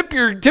 Tip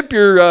your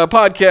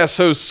podcast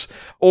hosts,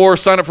 or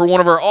sign up for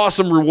one of our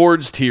awesome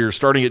rewards tiers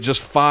starting at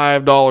just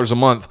 $5 a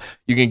month.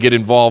 You can get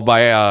involved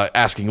by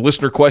asking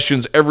listener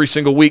questions every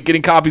single week,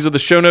 getting copies of the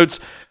show notes.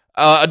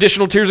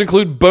 Additional tiers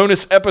include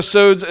bonus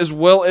episodes, as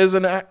well as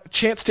a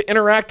chance to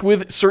interact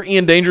with Sir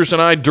Ian Dangerous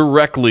and I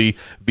directly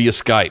via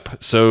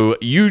Skype. So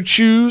you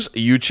choose,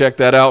 you check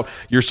that out.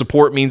 Your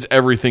support means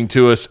everything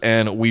to us,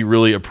 and we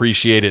really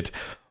appreciate it.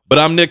 But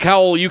I'm Nick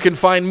Howell. You can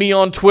find me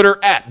on Twitter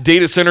at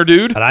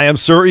DataCenterDude. And I am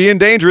Sir Ian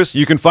Dangerous.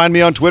 You can find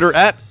me on Twitter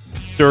at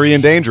Sir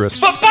Ian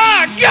Dangerous. But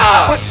by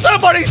God! But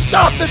somebody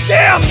stop the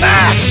damn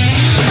match!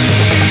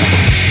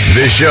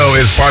 This show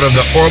is part of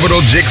the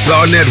Orbital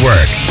Jigsaw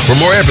Network. For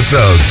more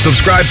episodes,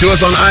 subscribe to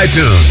us on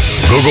iTunes,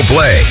 Google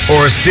Play,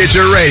 or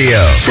Stitcher Radio.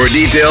 For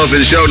details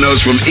and show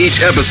notes from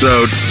each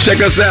episode,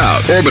 check us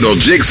out,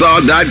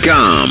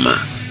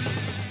 orbitaljigsaw.com.